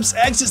 Fish Labs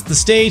exits the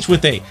stage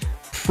with a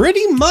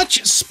pretty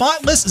much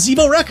spotless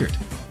Zeebo record.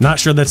 Not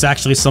sure that's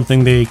actually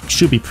something they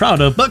should be proud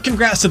of, but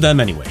congrats to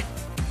them anyway.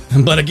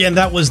 But again,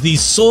 that was the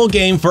sole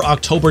game for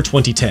October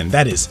 2010.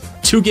 That is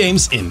 2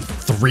 games in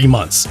 3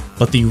 months.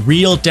 But the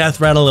real death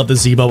rattle of the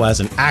Zeebo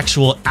as an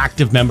actual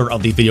active member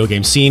of the video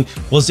game scene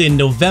was in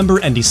November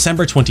and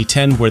December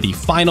 2010, where the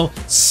final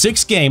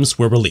 6 games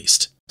were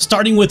released.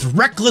 Starting with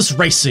Reckless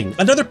Racing,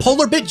 another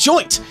polar bit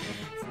joint.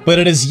 But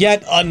it is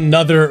yet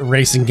another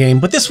racing game,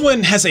 but this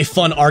one has a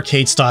fun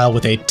arcade style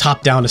with a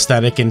top-down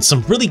aesthetic and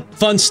some really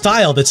fun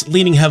style that's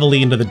leaning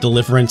heavily into the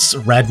Deliverance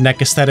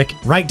redneck aesthetic,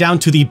 right down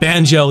to the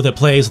banjo that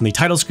plays on the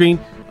title screen,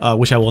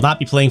 which I will not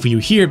be playing for you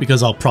here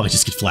because I'll probably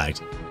just get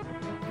flagged.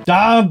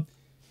 I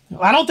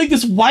don't think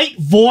this white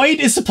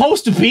void is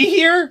supposed to be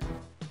here.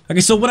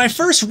 Okay, so when I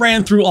first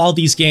ran through all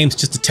these games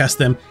just to test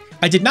them,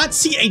 I did not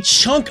see a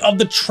chunk of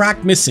the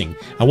track missing.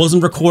 I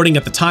wasn't recording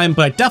at the time,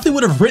 but I definitely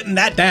would have written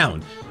that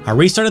down. I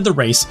restarted the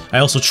race. I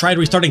also tried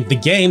restarting the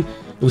game.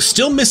 It was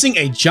still missing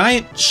a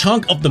giant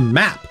chunk of the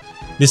map.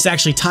 This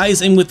actually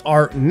ties in with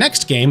our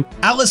next game,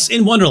 Alice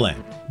in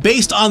Wonderland,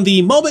 based on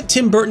the moment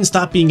Tim Burton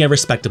stopped being a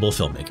respectable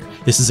filmmaker.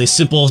 This is a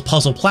simple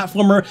puzzle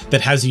platformer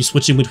that has you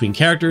switching between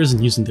characters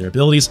and using their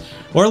abilities,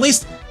 or at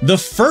least the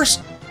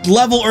first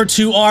level or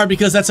 2 are,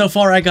 because that's how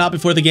far I got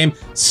before the game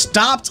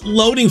stopped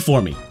loading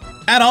for me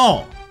at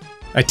all.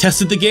 I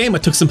tested the game, I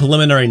took some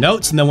preliminary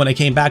notes, and then when I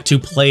came back to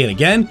play it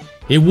again,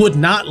 it would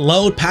not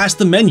load past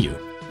the menu.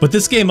 But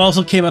this game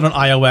also came out on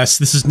iOS.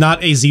 This is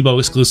not a Zeebo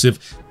exclusive.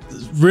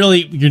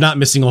 Really, you're not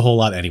missing a whole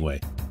lot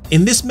anyway.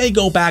 And this may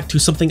go back to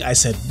something I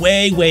said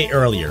way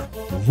earlier.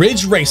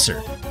 Ridge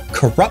Racer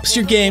corrupts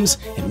your games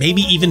and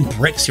maybe even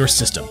breaks your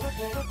system.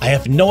 I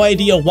have no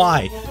idea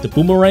why the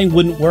boomerang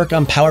wouldn't work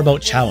on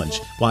Powerboat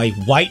Challenge, why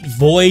White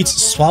Voids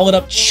swallowed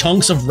up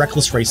chunks of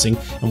Reckless Racing,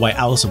 and why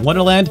Alice in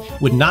Wonderland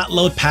would not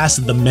load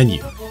past the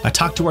menu. I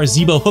talked to our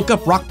Zeebo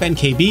hookup Rock Band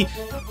KB,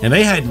 and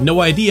they had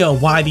no idea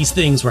why these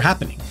things were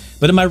happening.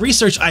 But in my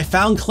research, I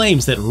found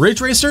claims that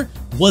Ridge Racer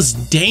was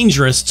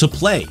dangerous to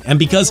play, and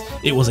because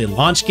it was a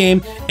launch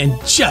game and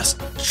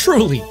just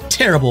truly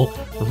terrible,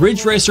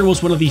 Ridge Racer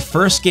was one of the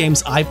first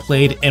games I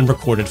played and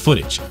recorded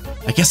footage.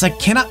 I guess I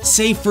cannot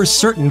say for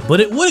certain, but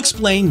it would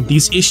explain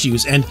these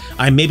issues, and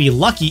I may be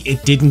lucky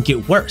it didn't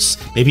get worse.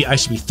 Maybe I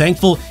should be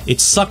thankful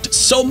it sucked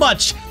so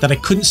much that I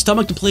couldn't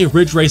stomach to play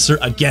Ridge Racer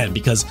again,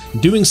 because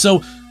doing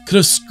so could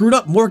have screwed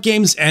up more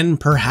games and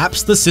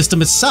perhaps the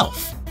system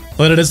itself.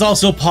 But it is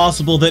also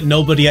possible that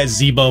nobody at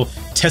Zeebo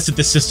tested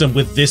the system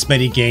with this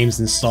many games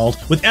installed,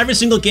 with every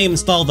single game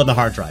installed on the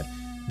hard drive.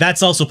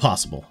 That's also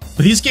possible.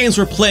 But these games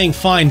were playing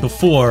fine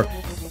before,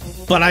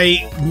 but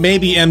I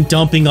maybe am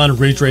dumping on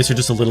Ridge Racer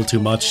just a little too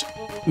much.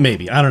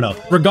 Maybe, I don't know.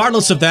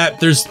 Regardless of that,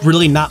 there's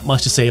really not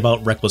much to say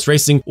about Reckless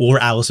Racing or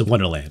Alice in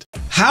Wonderland.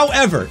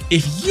 However,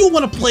 if you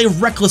want to play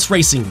Reckless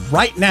Racing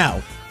right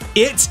now,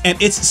 it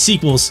and its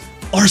sequels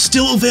are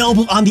still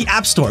available on the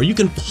App Store. You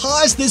can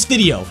pause this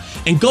video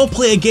and go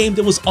play a game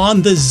that was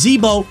on the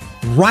Zeebo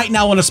right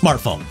now on a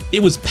smartphone. It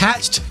was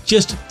patched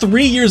just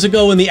 3 years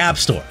ago in the App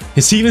Store.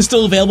 It's even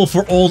still available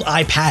for old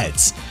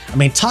iPads. I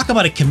mean, talk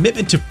about a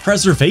commitment to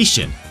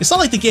preservation. It's not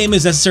like the game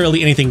is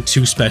necessarily anything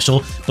too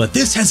special, but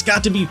this has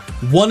got to be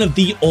one of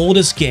the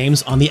oldest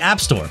games on the App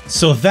Store.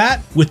 So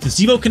that, with the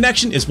Zeebo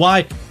connection, is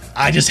why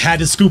I just had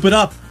to scoop it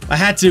up. I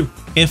had to.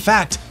 In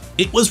fact,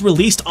 it was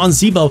released on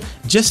Zeebo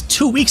just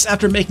 2 weeks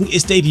after making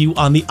its debut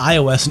on the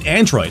iOS and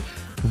Android.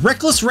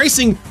 Reckless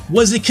Racing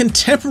was a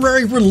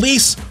contemporary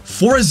release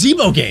for a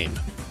Zeebo game.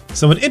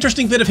 So an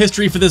interesting bit of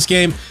history for this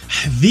game.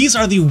 These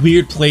are the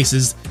weird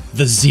places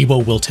the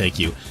Zeebo will take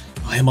you.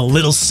 I am a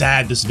little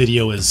sad this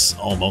video is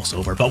almost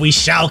over, but we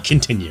shall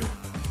continue.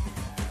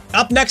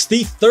 Up next,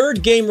 the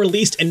third game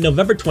released in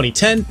November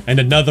 2010, and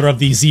another of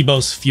the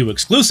Zeebo's few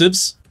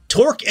exclusives,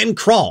 Torque and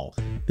Crawl.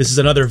 This is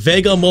another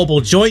Vega mobile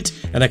joint,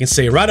 and I can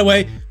say right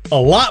away, a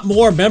lot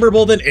more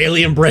memorable than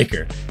Alien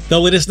Breaker.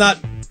 Though it is not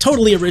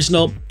totally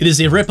original, it is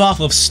a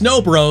ripoff of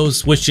Snow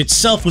Bros, which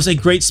itself was a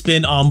great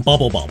spin on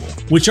Bubble Bobble,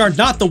 which are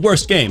not the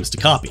worst games to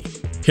copy.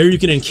 Here you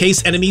can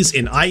encase enemies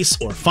in ice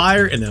or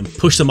fire and then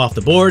push them off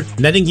the board,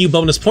 netting you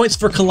bonus points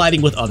for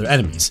colliding with other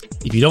enemies.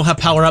 If you don't have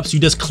power-ups, you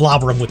just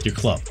clobber them with your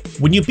club.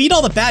 When you beat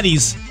all the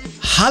baddies,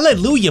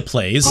 Hallelujah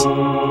plays,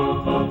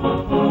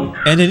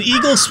 and an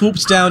eagle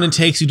swoops down and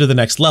takes you to the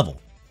next level.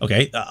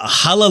 Okay,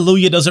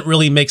 Hallelujah doesn't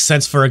really make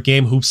sense for a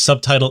game whose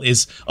subtitle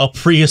is a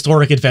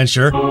prehistoric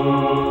adventure.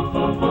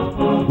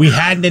 We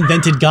hadn't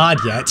invented God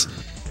yet.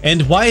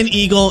 And why an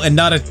eagle and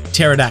not a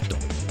pterodactyl?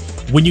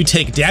 When you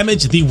take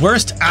damage, the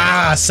worst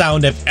ah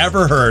sound I've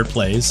ever heard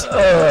plays.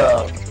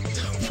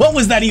 What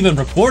was that even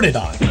recorded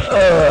on?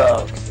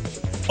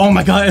 Oh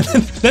my god,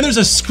 then there's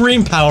a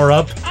scream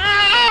power-up.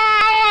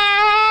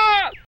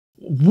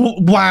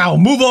 Wow,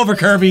 move over,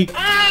 Kirby.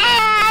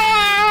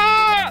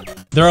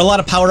 There are a lot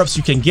of power-ups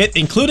you can get,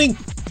 including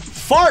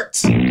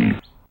fart.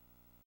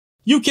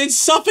 You can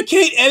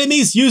suffocate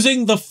enemies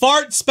using the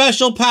fart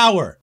special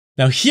power.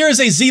 Now here's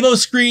a Zeebo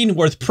screen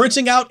worth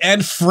printing out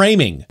and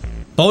framing.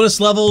 Bonus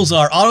levels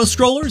are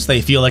auto-scrollers.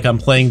 They feel like I'm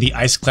playing the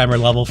Ice Climber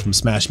level from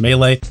Smash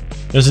Melee.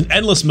 There's an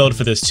endless mode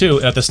for this too,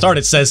 and at the start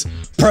it says,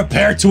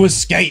 prepare to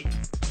escape.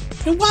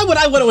 And why would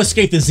I want to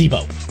escape the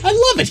Zeebo? I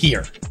love it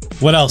here.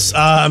 What else?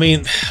 I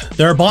mean,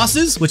 there are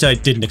bosses, which I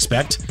didn't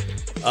expect.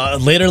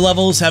 Later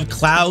levels have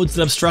clouds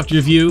that obstruct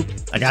your view.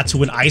 I got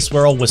to an ice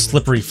world with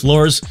slippery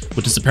floors,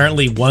 which is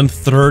apparently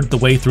 1/3 the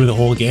way through the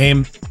whole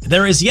game.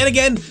 There is yet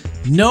again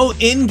no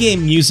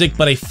in-game music,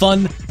 but a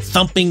fun,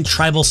 thumping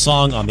tribal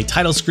song on the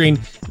title screen.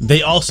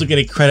 They also get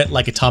a credit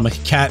like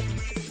Atomic Cat.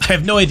 I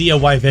have no idea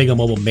why Vega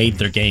Mobile made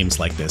their games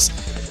like this.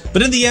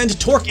 But in the end,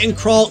 Torque and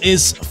Crawl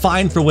is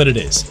fine for what it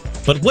is.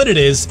 But what it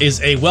is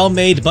a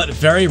well-made but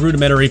very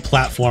rudimentary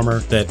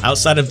platformer that,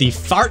 outside of the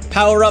fart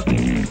power-up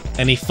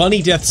and a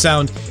funny death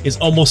sound, is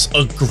almost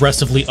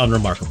aggressively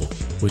unremarkable,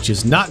 which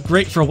is not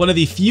great for one of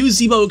the few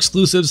Zeebo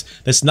exclusives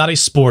that's not a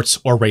sports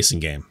or racing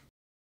game.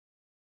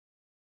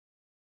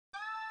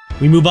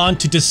 We move on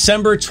to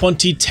December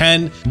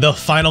 2010, the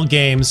final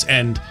games,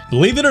 and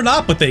believe it or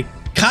not, but they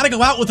kind of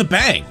go out with a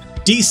bang.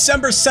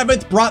 December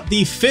 7th brought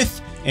the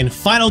 5th and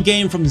final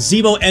game from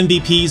Zeebo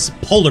MVP's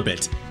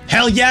Polarbit.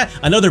 Hell yeah,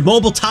 another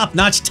mobile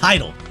top-notch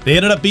title. They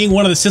ended up being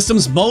one of the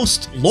system's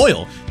most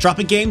loyal,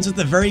 dropping games at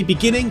the very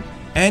beginning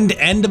and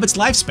end of its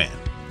lifespan.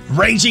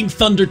 Raging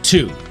Thunder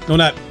 2. No,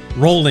 not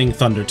Rolling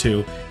Thunder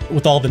 2.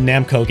 With all the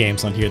Namco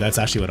games on here, that's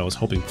actually what I was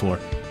hoping for.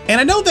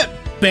 And I know that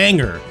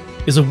banger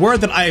is a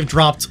word that I have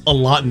dropped a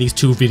lot in these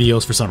two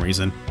videos for some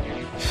reason.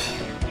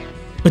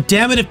 But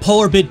damn it if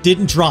Polarbit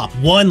didn't drop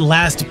one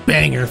last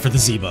banger for the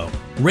Zeebo.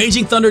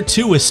 Raging Thunder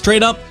 2 is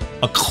straight up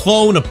a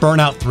clone of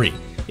Burnout 3.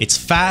 It's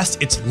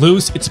fast, it's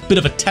loose, it's a bit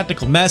of a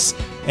technical mess,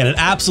 and an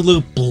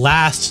absolute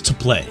blast to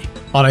play.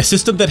 On a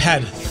system that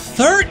had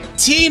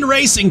 13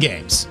 racing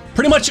games,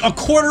 pretty much a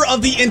quarter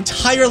of the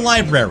entire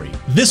library.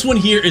 This one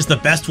here is the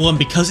best one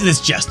because it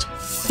is just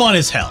fun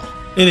as hell.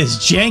 It is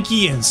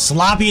janky and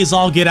sloppy as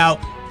all get out,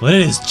 but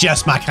it is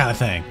just my kind of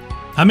thing.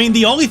 I mean,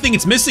 the only thing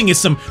it's missing is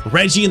some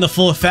Reggie in the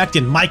Full Effect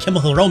and My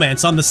Chemical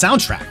Romance on the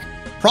soundtrack.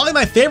 Probably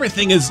my favorite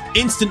thing is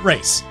Instant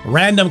Race.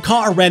 Random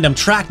car, random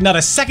track, not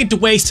a second to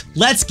waste,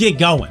 let's get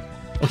going.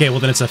 Okay, well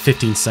then it's a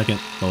 15-second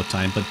load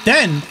time, but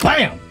then,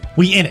 bam,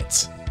 we in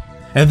it.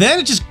 And then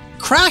it just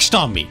crashed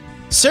on me.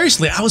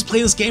 Seriously, I was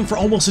playing this game for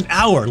almost an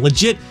hour,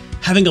 legit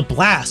having a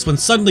blast, when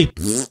suddenly,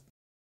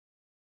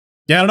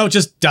 yeah, I don't know, it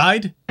just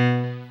died?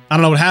 I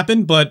don't know what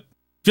happened, but I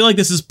feel like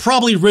this is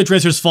probably Ridge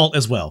Racer's fault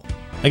as well.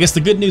 I guess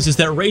the good news is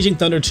that Raging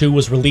Thunder 2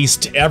 was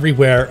released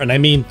everywhere, and I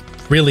mean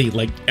really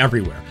like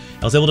everywhere.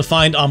 I was able to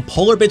find on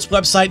Polarbit's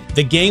website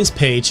the games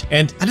page,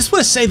 and I just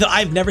want to say that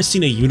I've never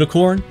seen a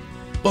unicorn,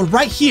 but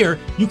right here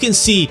you can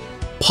see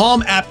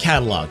Palm App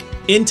Catalog,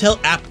 Intel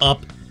App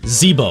Up,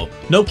 Zeebo,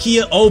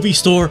 Nokia OV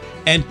Store,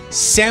 and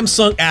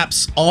Samsung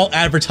apps all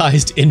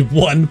advertised in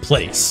one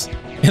place.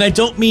 And I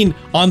don't mean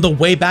on the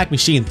Wayback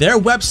Machine. Their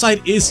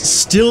website is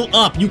still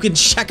up. You can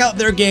check out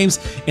their games,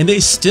 and they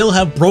still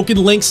have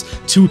broken links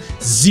to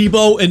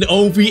Zeebo and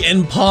OV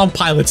and Palm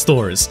Pilot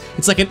stores.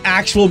 It's like an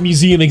actual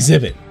museum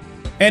exhibit.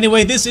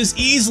 Anyway, this is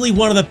easily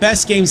one of the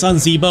best games on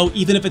Zeebo,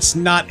 even if it's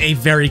not a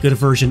very good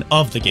version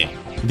of the game.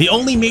 The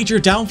only major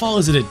downfall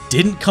is that it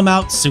didn't come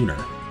out sooner.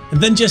 And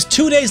then just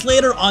 2 days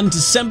later, on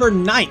December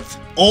 9th,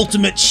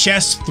 Ultimate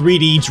Chess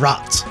 3D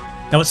dropped.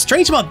 Now what's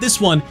strange about this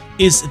one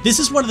is this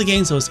is one of the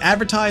games that was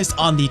advertised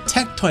on the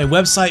Tech Toy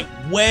website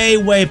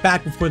way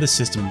back before the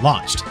system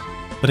launched.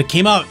 But it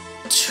came out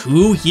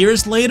 2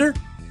 years later?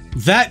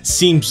 That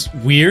seems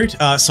weird,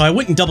 so I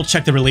went and double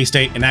checked the release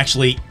date, and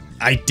actually,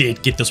 I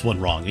did get this one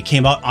wrong. It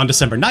came out on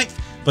December 9th,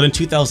 but in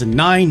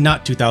 2009,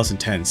 not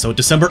 2010. So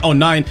December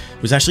 09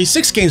 was actually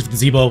 6 games for the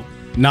Zeebo,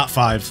 not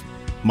 5.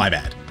 My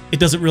bad. It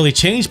doesn't really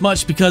change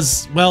much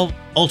because, well,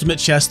 Ultimate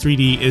Chess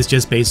 3D is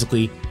just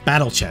basically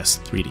Battle Chess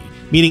 3D.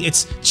 Meaning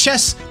it's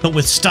chess, but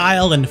with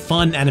style and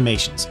fun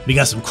animations. We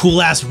got some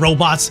cool-ass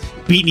robots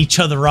beating each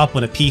other up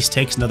when a piece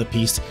takes another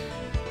piece.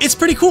 It's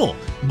pretty cool,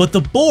 but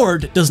the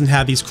board doesn't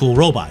have these cool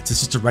robots. It's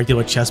just a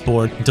regular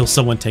chessboard until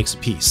someone takes a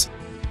piece,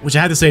 which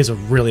I have to say is a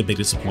really big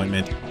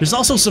disappointment. There's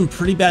also some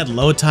pretty bad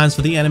load times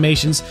for the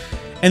animations,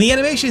 and the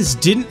animations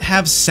didn't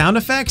have sound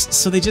effects,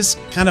 so they just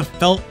kind of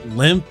felt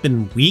limp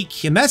and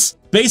weak, and that's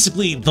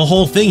basically the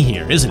whole thing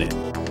here, isn't it?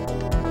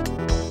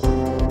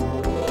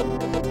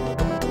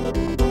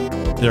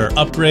 There are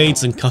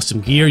upgrades and custom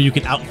gear you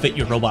can outfit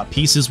your robot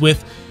pieces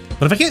with,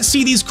 but if I can't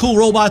see these cool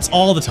robots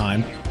all the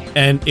time,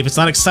 and if it's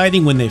not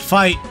exciting when they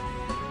fight,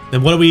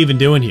 then what are we even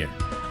doing here?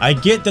 I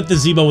get that the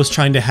Zeebo was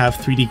trying to have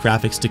 3D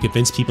graphics to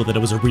convince people that it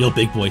was a real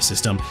big boy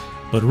system,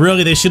 but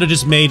really they should have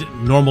just made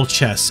normal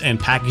chess and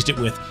packaged it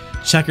with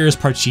checkers,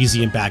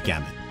 parcheesi, and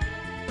backgammon.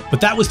 But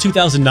that was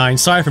 2009,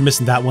 sorry for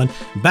missing that one.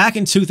 Back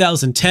in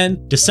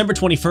 2010, December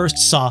 21st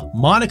saw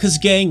Monica's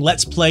Gang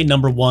Let's Play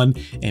 #1,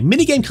 a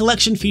minigame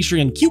collection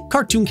featuring cute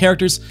cartoon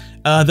characters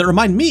that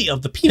remind me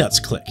of the Peanuts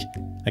clique.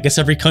 I guess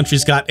every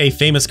country's got a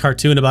famous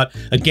cartoon about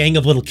a gang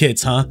of little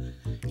kids, huh?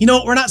 You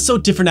know, we're not so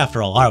different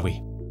after all, are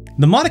we?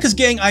 The Monica's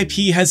Gang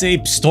IP has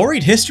a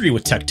storied history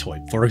with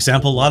Tectoy. For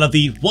example, a lot of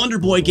the Wonder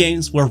Boy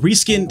games were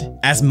reskinned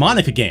as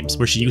Monica games,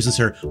 where she uses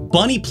her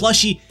bunny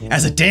plushie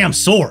as a damn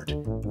sword.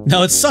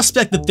 Now, it's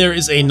suspect that there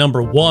is a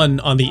number 1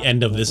 on the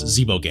end of this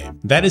Zeebo game.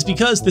 That is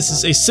because this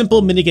is a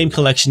simple minigame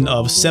collection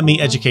of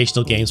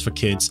semi-educational games for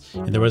kids,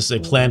 and there was a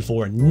plan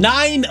for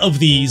 9 of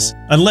these,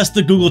 unless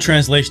the Google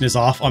translation is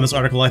off on this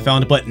article I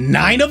found, but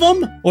 9 of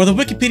them? Or the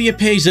Wikipedia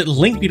page that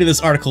linked me to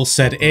this article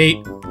said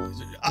I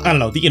don't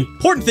know. The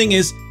important thing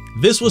is,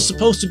 this was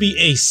supposed to be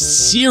a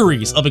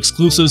series of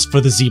exclusives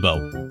for the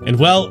Zeebo. And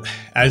well,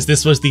 as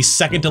this was the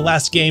second to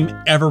last game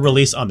ever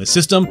released on the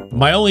system,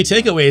 my only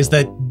takeaway is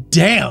that,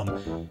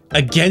 damn,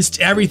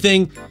 against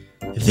everything,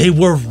 they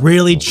were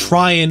really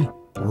trying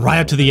right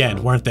up to the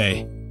end, weren't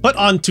they? But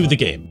on to the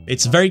game.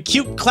 It's very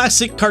cute,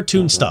 classic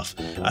cartoon stuff.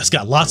 It's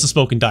got lots of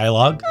spoken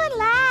dialogue.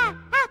 Olá!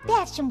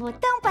 Aperte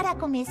botão para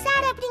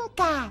começar a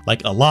brincar.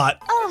 Like a lot.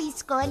 Ou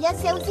escolha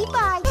seu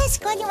Zeebo.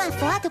 Escolha uma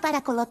foto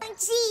para colocar.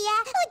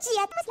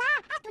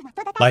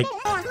 Like,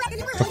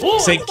 for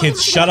fuck's sake,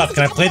 kids, shut up.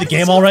 Can I play the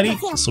game already?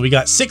 So we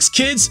got 6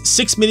 kids,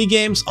 6 mini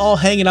games, all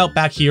hanging out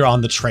back here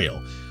on the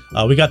trail.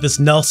 We got this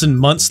Nelson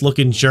Muntz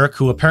looking jerk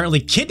who apparently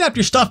kidnapped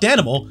your stuffed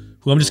animal,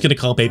 who I'm just gonna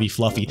call Baby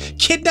Fluffy,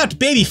 kidnapped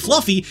Baby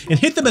Fluffy and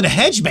hit them in a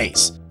hedge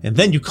maze. And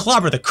then you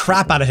clobber the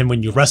crap out of him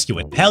when you rescue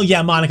it. Hell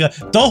yeah, Monica,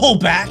 don't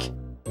hold back.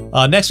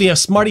 Next we have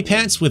Smarty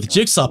Pants with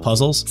jigsaw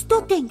puzzles.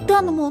 Estou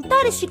tentando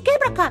montar este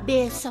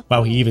quebra-cabeça.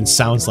 Wow, he even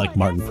sounds like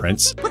Martin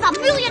Prince. With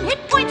 1,000,000 hit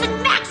points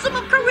and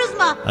maximum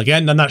charisma.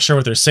 Again, I'm not sure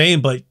what they're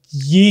saying, but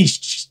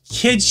yeesh,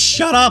 kids,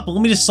 shut up.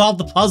 Let me just solve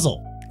the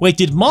puzzle. Wait,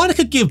 did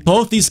Monica give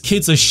both these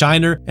kids a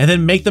shiner and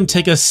then make them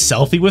take a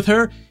selfie with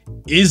her?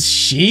 Is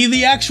she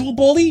the actual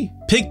bully?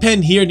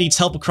 Pigpen here needs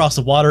help across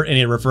the water in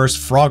a reverse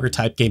Frogger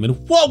type game, and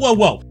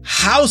whoa,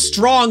 how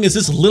strong is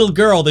this little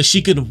girl that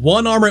she could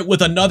one-arm it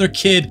with another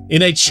kid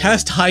in a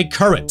chest-high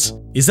current?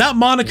 Is that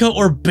Monica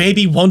or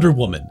Baby Wonder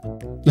Woman?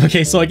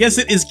 Okay, so I guess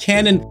it is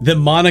canon that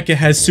Monica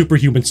has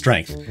superhuman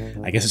strength.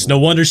 I guess it's no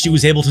wonder she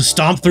was able to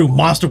stomp through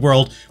Monster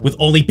World with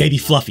only Baby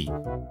Fluffy.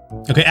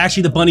 Okay,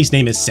 actually the bunny's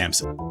name is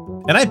Samson.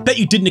 And I bet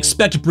you didn't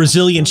expect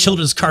Brazilian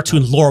children's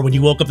cartoon lore when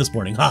you woke up this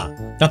morning, huh?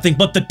 Nothing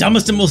but the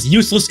dumbest and most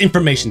useless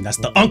information. That's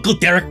the Uncle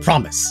Derek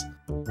promise.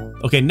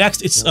 Okay,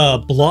 next it's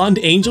Blonde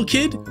Angel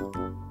Kid?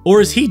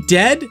 Or is he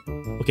dead?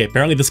 Okay,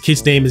 apparently this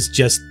kid's name is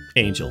just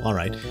Angel,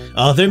 alright.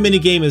 Their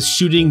minigame is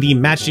shooting the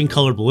matching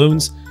colored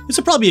balloons. This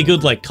would probably be a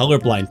good, like,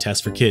 colorblind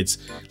test for kids.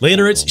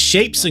 Later it's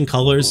shapes and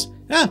colors.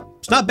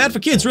 It's not bad for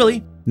kids,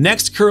 really.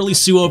 Next, Curly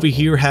Sue over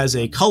here has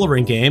a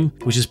coloring game,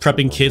 which is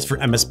prepping kids for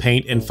MS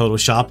Paint and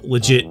Photoshop,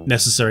 legit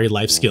necessary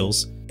life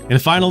skills.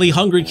 And finally,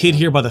 Hungry Kid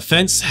here by the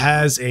fence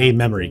has a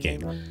memory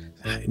game.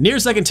 Near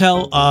as I can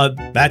tell,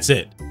 that's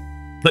it.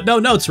 But no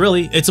notes,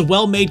 really. It's a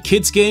well-made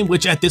kids game,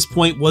 which at this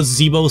point was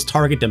Zeebo's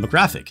target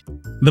demographic.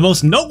 The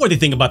most noteworthy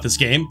thing about this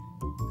game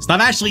is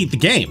not actually the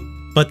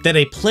game, but that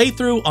a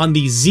playthrough on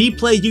the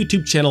ZPlay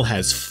YouTube channel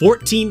has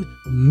 14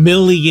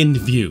 million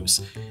views,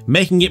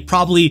 making it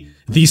probably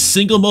the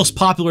single most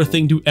popular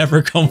thing to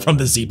ever come from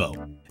the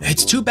Zeebo.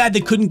 It's too bad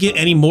they couldn't get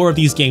any more of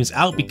these games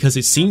out because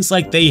it seems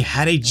like they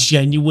had a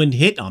genuine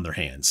hit on their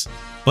hands.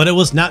 But it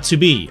was not to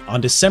be.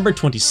 On December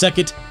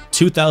 22nd,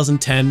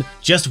 2010,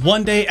 just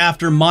one day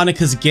after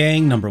Monica's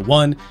Gang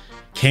 #1,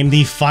 came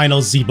the final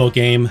Zeebo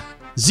game,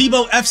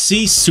 Zeebo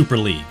FC Super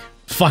League.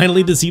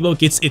 Finally, the Zeebo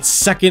gets its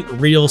second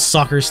real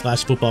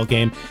soccer/football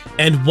game,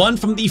 and one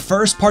from the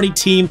first-party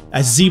team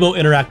at Zeebo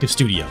Interactive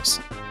Studios.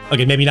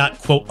 Okay, maybe not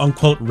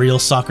quote-unquote real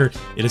soccer.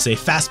 It is a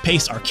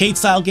fast-paced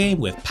arcade-style game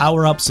with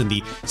power-ups in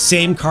the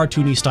same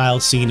cartoony style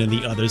seen in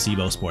the other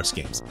Zeebo sports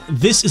games.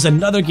 This is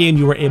another game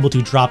you were able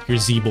to drop your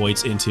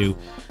Zeboids into,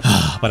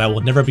 but I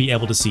will never be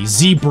able to see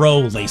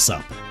Zebro lace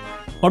up.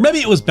 Or maybe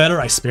it was better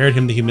I spared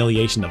him the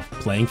humiliation of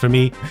playing for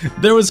me.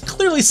 There was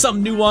clearly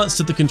some nuance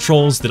to the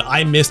controls that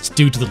I missed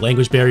due to the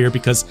language barrier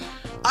because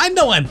I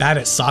know I'm bad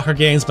at soccer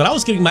games, but I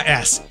was getting my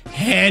ass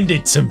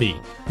handed to me.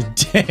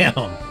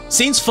 Damn.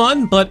 Seems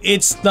fun, but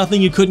it's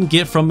nothing you couldn't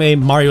get from a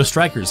Mario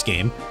Strikers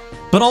game.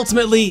 But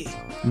ultimately,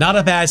 not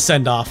a bad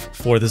send-off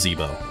for the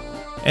Zeebo.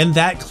 And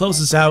that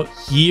closes out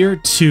year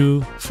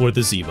 2 for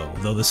the Zeebo.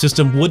 Though the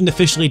system wouldn't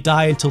officially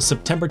die until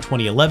September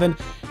 2011,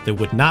 there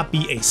would not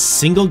be a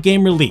single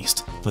game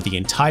released for the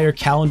entire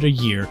calendar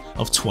year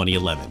of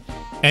 2011.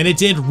 And it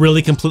did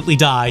really completely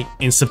die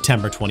in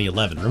September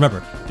 2011.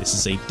 Remember, this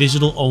is a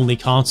digital-only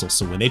console,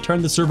 so when they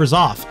turned the servers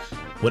off,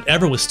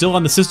 whatever was still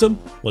on the system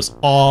was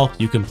all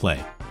you can play.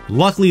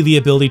 Luckily, the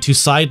ability to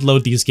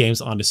sideload these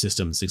games onto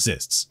systems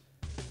exists.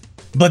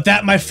 But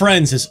that, my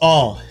friends, is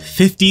all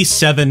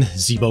 57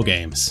 Zeebo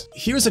games.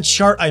 Here's a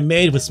chart I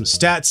made with some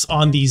stats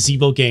on the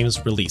Zeebo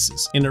games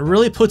releases, and it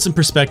really puts in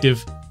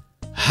perspective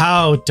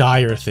how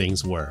dire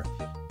things were.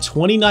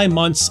 29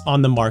 months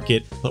on the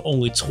market, but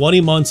only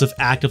 20 months of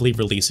actively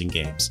releasing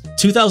games.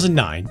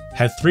 2009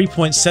 had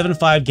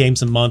 3.75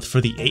 games a month for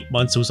the 8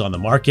 months it was on the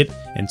market,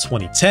 and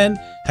 2010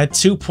 had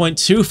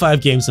 2.25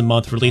 games a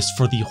month released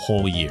for the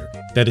whole year.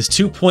 That is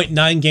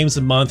 2.9 games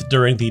a month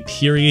during the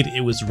period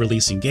it was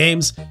releasing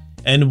games,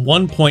 and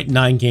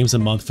 1.9 games a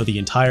month for the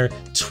entire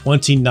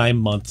 29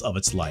 months of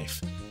its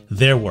life.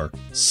 there were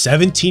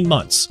 17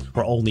 months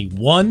where only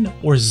 1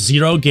 or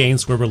 0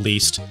 games were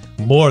released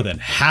more than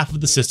half of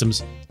the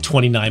system's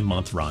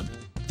 29-month run.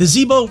 The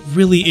Zeebo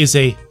really is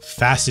a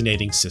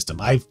fascinating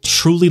system. I've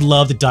truly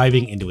loved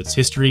diving into its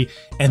history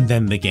and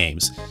then the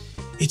games.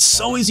 It's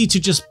so easy to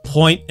just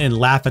point and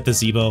laugh at the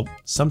Zeebo.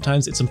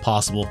 Sometimes it's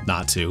impossible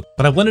not to.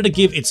 But I wanted to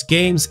give its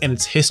games and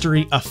its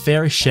history a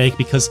fair shake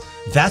because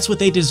that's what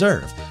they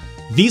deserve.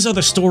 These are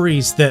the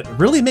stories that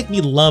really make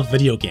me love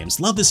video games,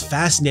 love this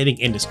fascinating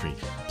industry.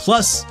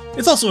 Plus,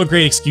 it's also a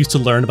great excuse to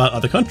learn about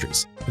other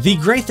countries. The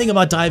great thing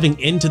about diving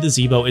into the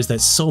Zeebo is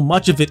that so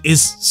much of it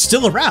is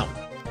still around.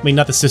 I mean,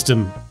 not the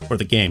system or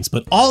the games,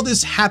 but all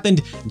this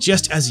happened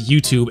just as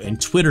YouTube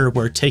and Twitter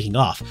were taking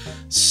off.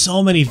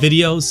 So many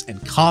videos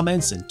and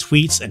comments and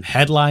tweets and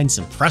headlines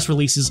and press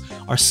releases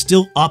are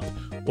still up,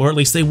 or at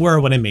least they were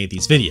when I made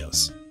these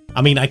videos.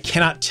 I mean, I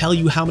cannot tell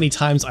you how many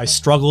times I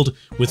struggled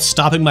with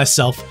stopping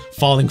myself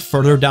falling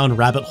further down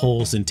rabbit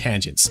holes and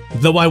tangents,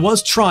 though I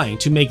was trying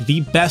to make the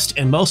best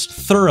and most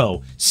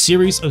thorough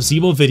series of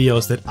Zeebo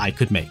videos that I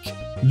could make.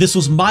 This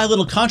was my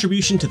little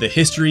contribution to the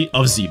history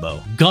of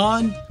Zeebo.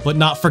 Gone, but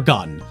not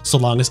forgotten, so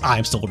long as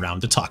I'm still around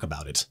to talk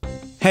about it.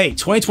 Hey,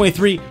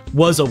 2023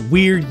 was a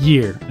weird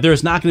year. There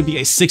is not going to be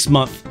a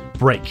 6-month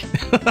break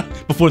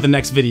before the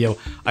next video,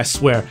 I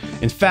swear.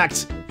 In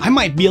fact, I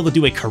might be able to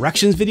do a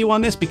corrections video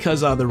on this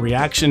because the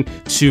reaction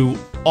to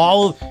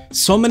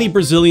so many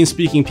Brazilian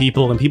speaking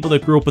people and people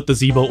that grew up with the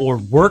Zeebo or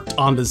worked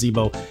on the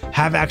Zeebo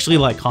have actually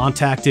like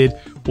contacted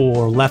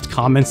or left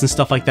comments and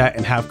stuff like that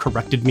and have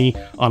corrected me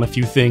on a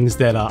few things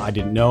that I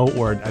didn't know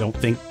or I don't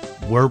think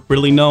were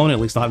really known, at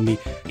least not in the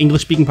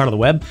English speaking part of the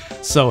web.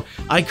 So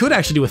I could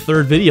actually do a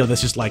third video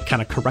that's just like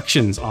kind of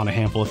corrections on a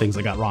handful of things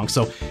I got wrong.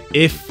 So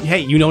if, hey,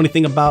 you know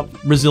anything about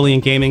Brazilian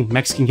gaming,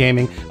 Mexican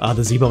gaming,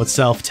 the Zeebo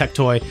itself, Tech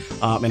Toy,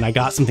 and I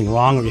got something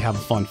wrong, or you have a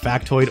fun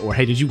factoid, or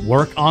hey, did you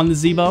work on the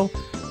Zeebo?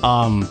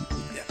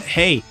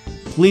 Hey,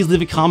 please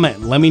leave a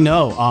comment, let me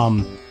know.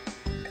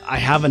 I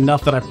have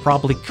enough that I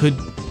probably could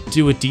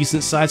do a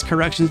decent sized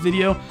corrections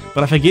video,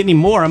 but if I get any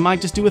more, I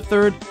might just do a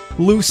third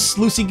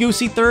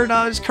loosey-goosey third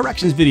just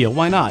corrections video.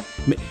 Why not?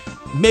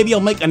 Maybe I'll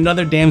make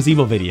another damn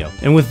Zeebo video.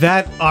 And with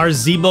that, our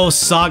Zeebo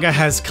saga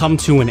has come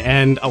to an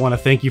end. I want to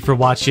thank you for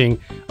watching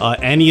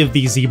any of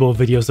these Zeebo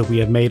videos that we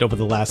have made over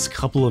the last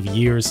couple of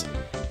years.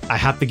 I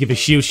have to give a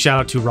huge shout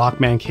out to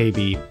Rockman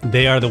KB.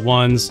 They are the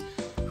ones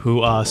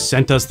who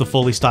sent us the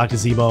fully stocked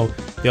Zeebo.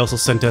 They also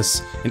sent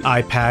us an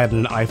iPad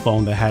and an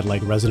iPhone that had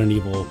like Resident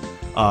Evil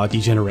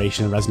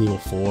Degeneration, Resident Evil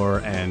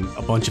 4, and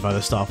a bunch of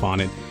other stuff on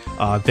it.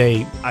 I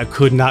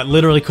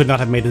literally could not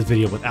have made this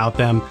video without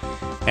them.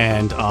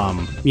 And,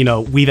 you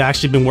know, we've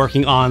actually been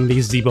working on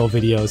these Zeebo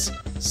videos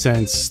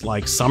since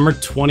like summer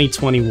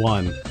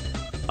 2021.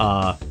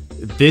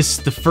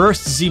 The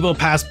first Zeebo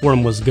Passport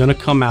was gonna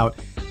come out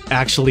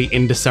actually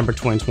in December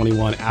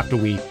 2021 after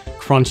we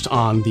crunched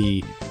on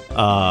the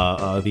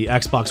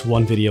Xbox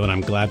One video, and I'm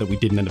glad that we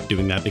didn't end up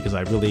doing that because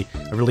I really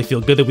feel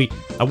good that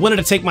I wanted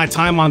to take my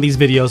time on these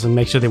videos and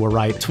make sure they were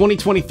right.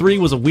 2023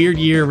 was a weird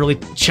year, really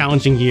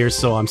challenging year,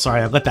 so I'm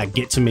sorry I let that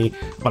get to me,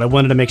 but I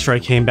wanted to make sure I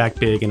came back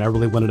big, and I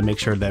really wanted to make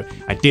sure that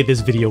I did this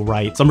video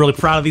right. So I'm really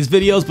proud of these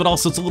videos, but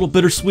also it's a little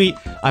bittersweet.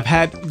 I've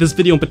had this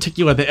video in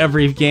particular, the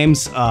Every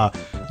Games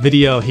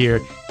video here,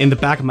 in the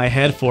back of my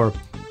head for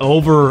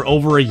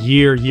over a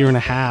year and a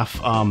half,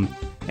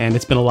 and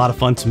it's been a lot of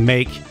fun to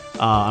make.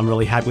 I'm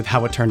really happy with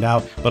how it turned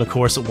out, but of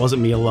course it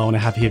wasn't me alone. I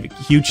have to give a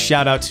huge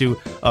shout out to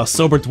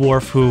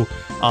SoberDwarf, who,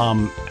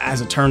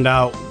 as it turned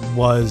out,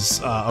 was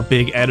a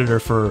big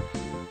editor for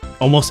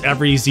almost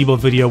every Zeebo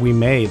video we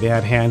made. They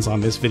had hands on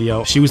this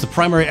video. She was the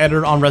primary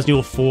editor on Resident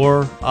Evil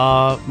 4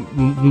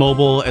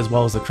 mobile, as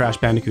well as the Crash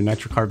Bandicoot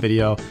Nitro Kart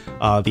video,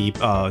 the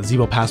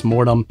Zeebo Pass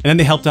Mortem, and then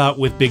they helped out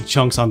with big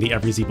chunks on the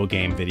Every Zeebo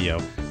Game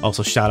video.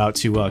 Also shout out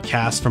to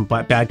Cass from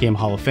Bad Game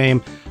Hall of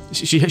Fame.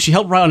 She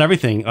helped write on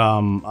everything.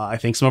 I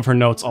think some of her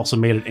notes also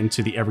made it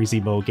into the Every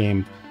Zeebo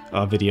Game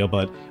video,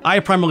 but I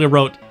primarily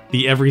wrote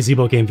the Every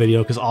Zeebo Game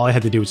video because all I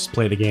had to do was just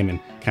play the game and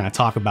kind of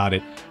talk about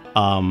it.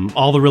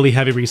 All the really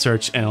heavy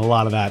research and a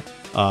lot of that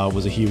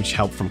was a huge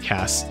help from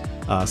Cass,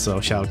 so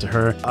shout out to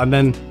her. And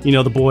then, you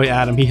know, the boy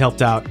Adam, he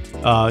helped out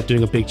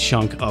doing a big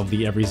chunk of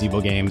the Every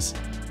Zeebo Games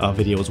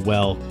video as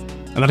well.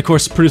 And then of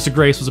course Producer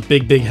Grace was a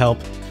big help.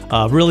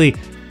 Really,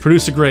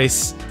 Producer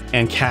Grace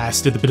and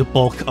Cass did the bit of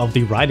bulk of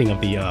the writing of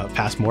the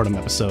Past Mortem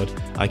episode.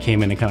 I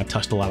came in and kind of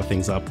touched a lot of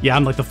things up. Yeah,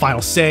 I'm like the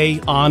final say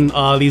on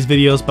these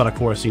videos, but of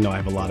course, you know, I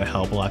have a lot of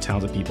help, a lot of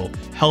talented people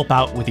help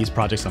out with these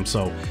projects. I'm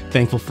so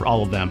thankful for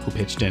all of them who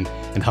pitched in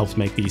and helped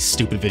make these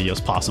stupid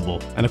videos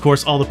possible. And of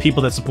course, all the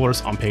people that support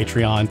us on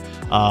Patreon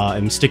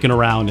and sticking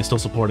around and still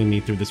supporting me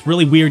through this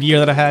really weird year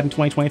that I had in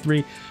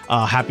 2023.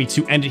 Happy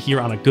to end it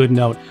here on a good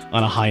note,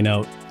 on a high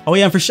note. Oh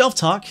yeah, and for Shelf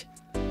Talk,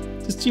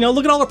 just, you know,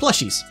 look at all our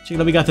plushies. Check it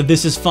out, we got the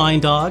This Is Fine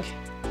dog,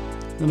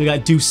 then we got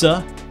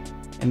Dusa,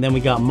 and then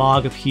we got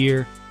Mog up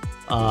here,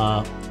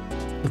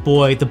 the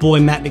boy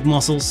Matt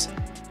McMuscles.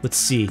 Let's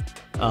see,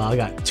 I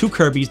got 2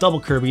 Kirby's, double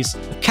Kirby's, a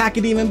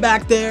Cacodemon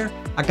back there.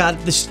 I got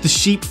the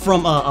sheep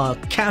from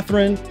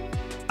Catherine.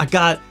 I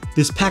got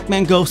this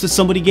Pac-Man ghost that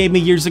somebody gave me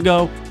years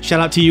ago. Shout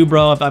out to you,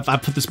 bro. I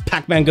put this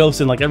Pac-Man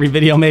ghost in like every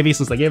video maybe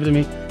since they gave it to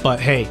me. But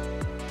hey,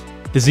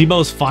 the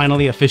Zeebo is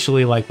finally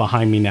officially like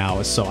behind me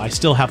now. So I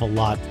still have a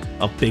lot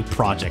of big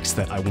projects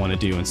that I want to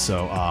do. And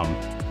so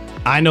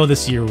I know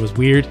this year was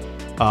weird,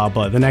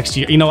 but the next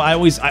year, you know, I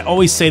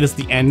always say this at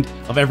the end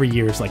of every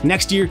year. It's like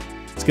next year,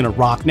 it's gonna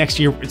rock. Next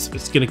year,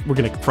 we're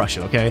gonna crush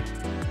it. Okay,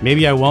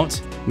 maybe I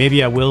won't,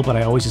 maybe I will, but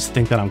I always just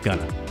think that I'm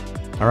gonna.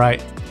 All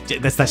right,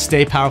 that's that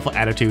stay powerful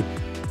attitude.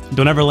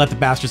 Don't ever let the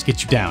bastards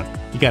get you down.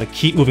 You gotta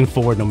keep moving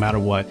forward no matter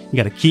what. You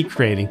gotta keep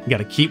creating. You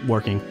gotta keep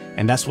working,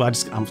 and that's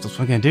what I'm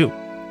gonna do.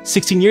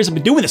 16 years I've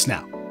been doing this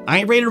now. I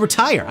ain't ready to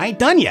retire. I ain't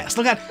done yet.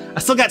 I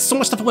still got so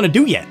much stuff I want to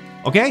do yet.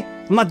 Okay,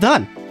 I'm not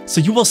done. So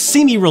you will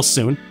see me real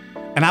soon,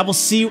 and I will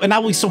see you, and I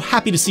will be so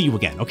happy to see you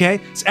again. Okay,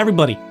 so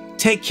everybody,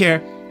 take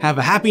care. Have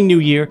a happy new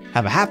year,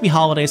 have a happy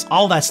holidays,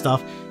 all that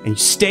stuff, and you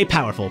stay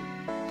powerful.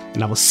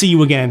 And I will see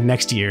you again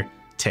next year.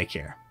 Take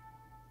care.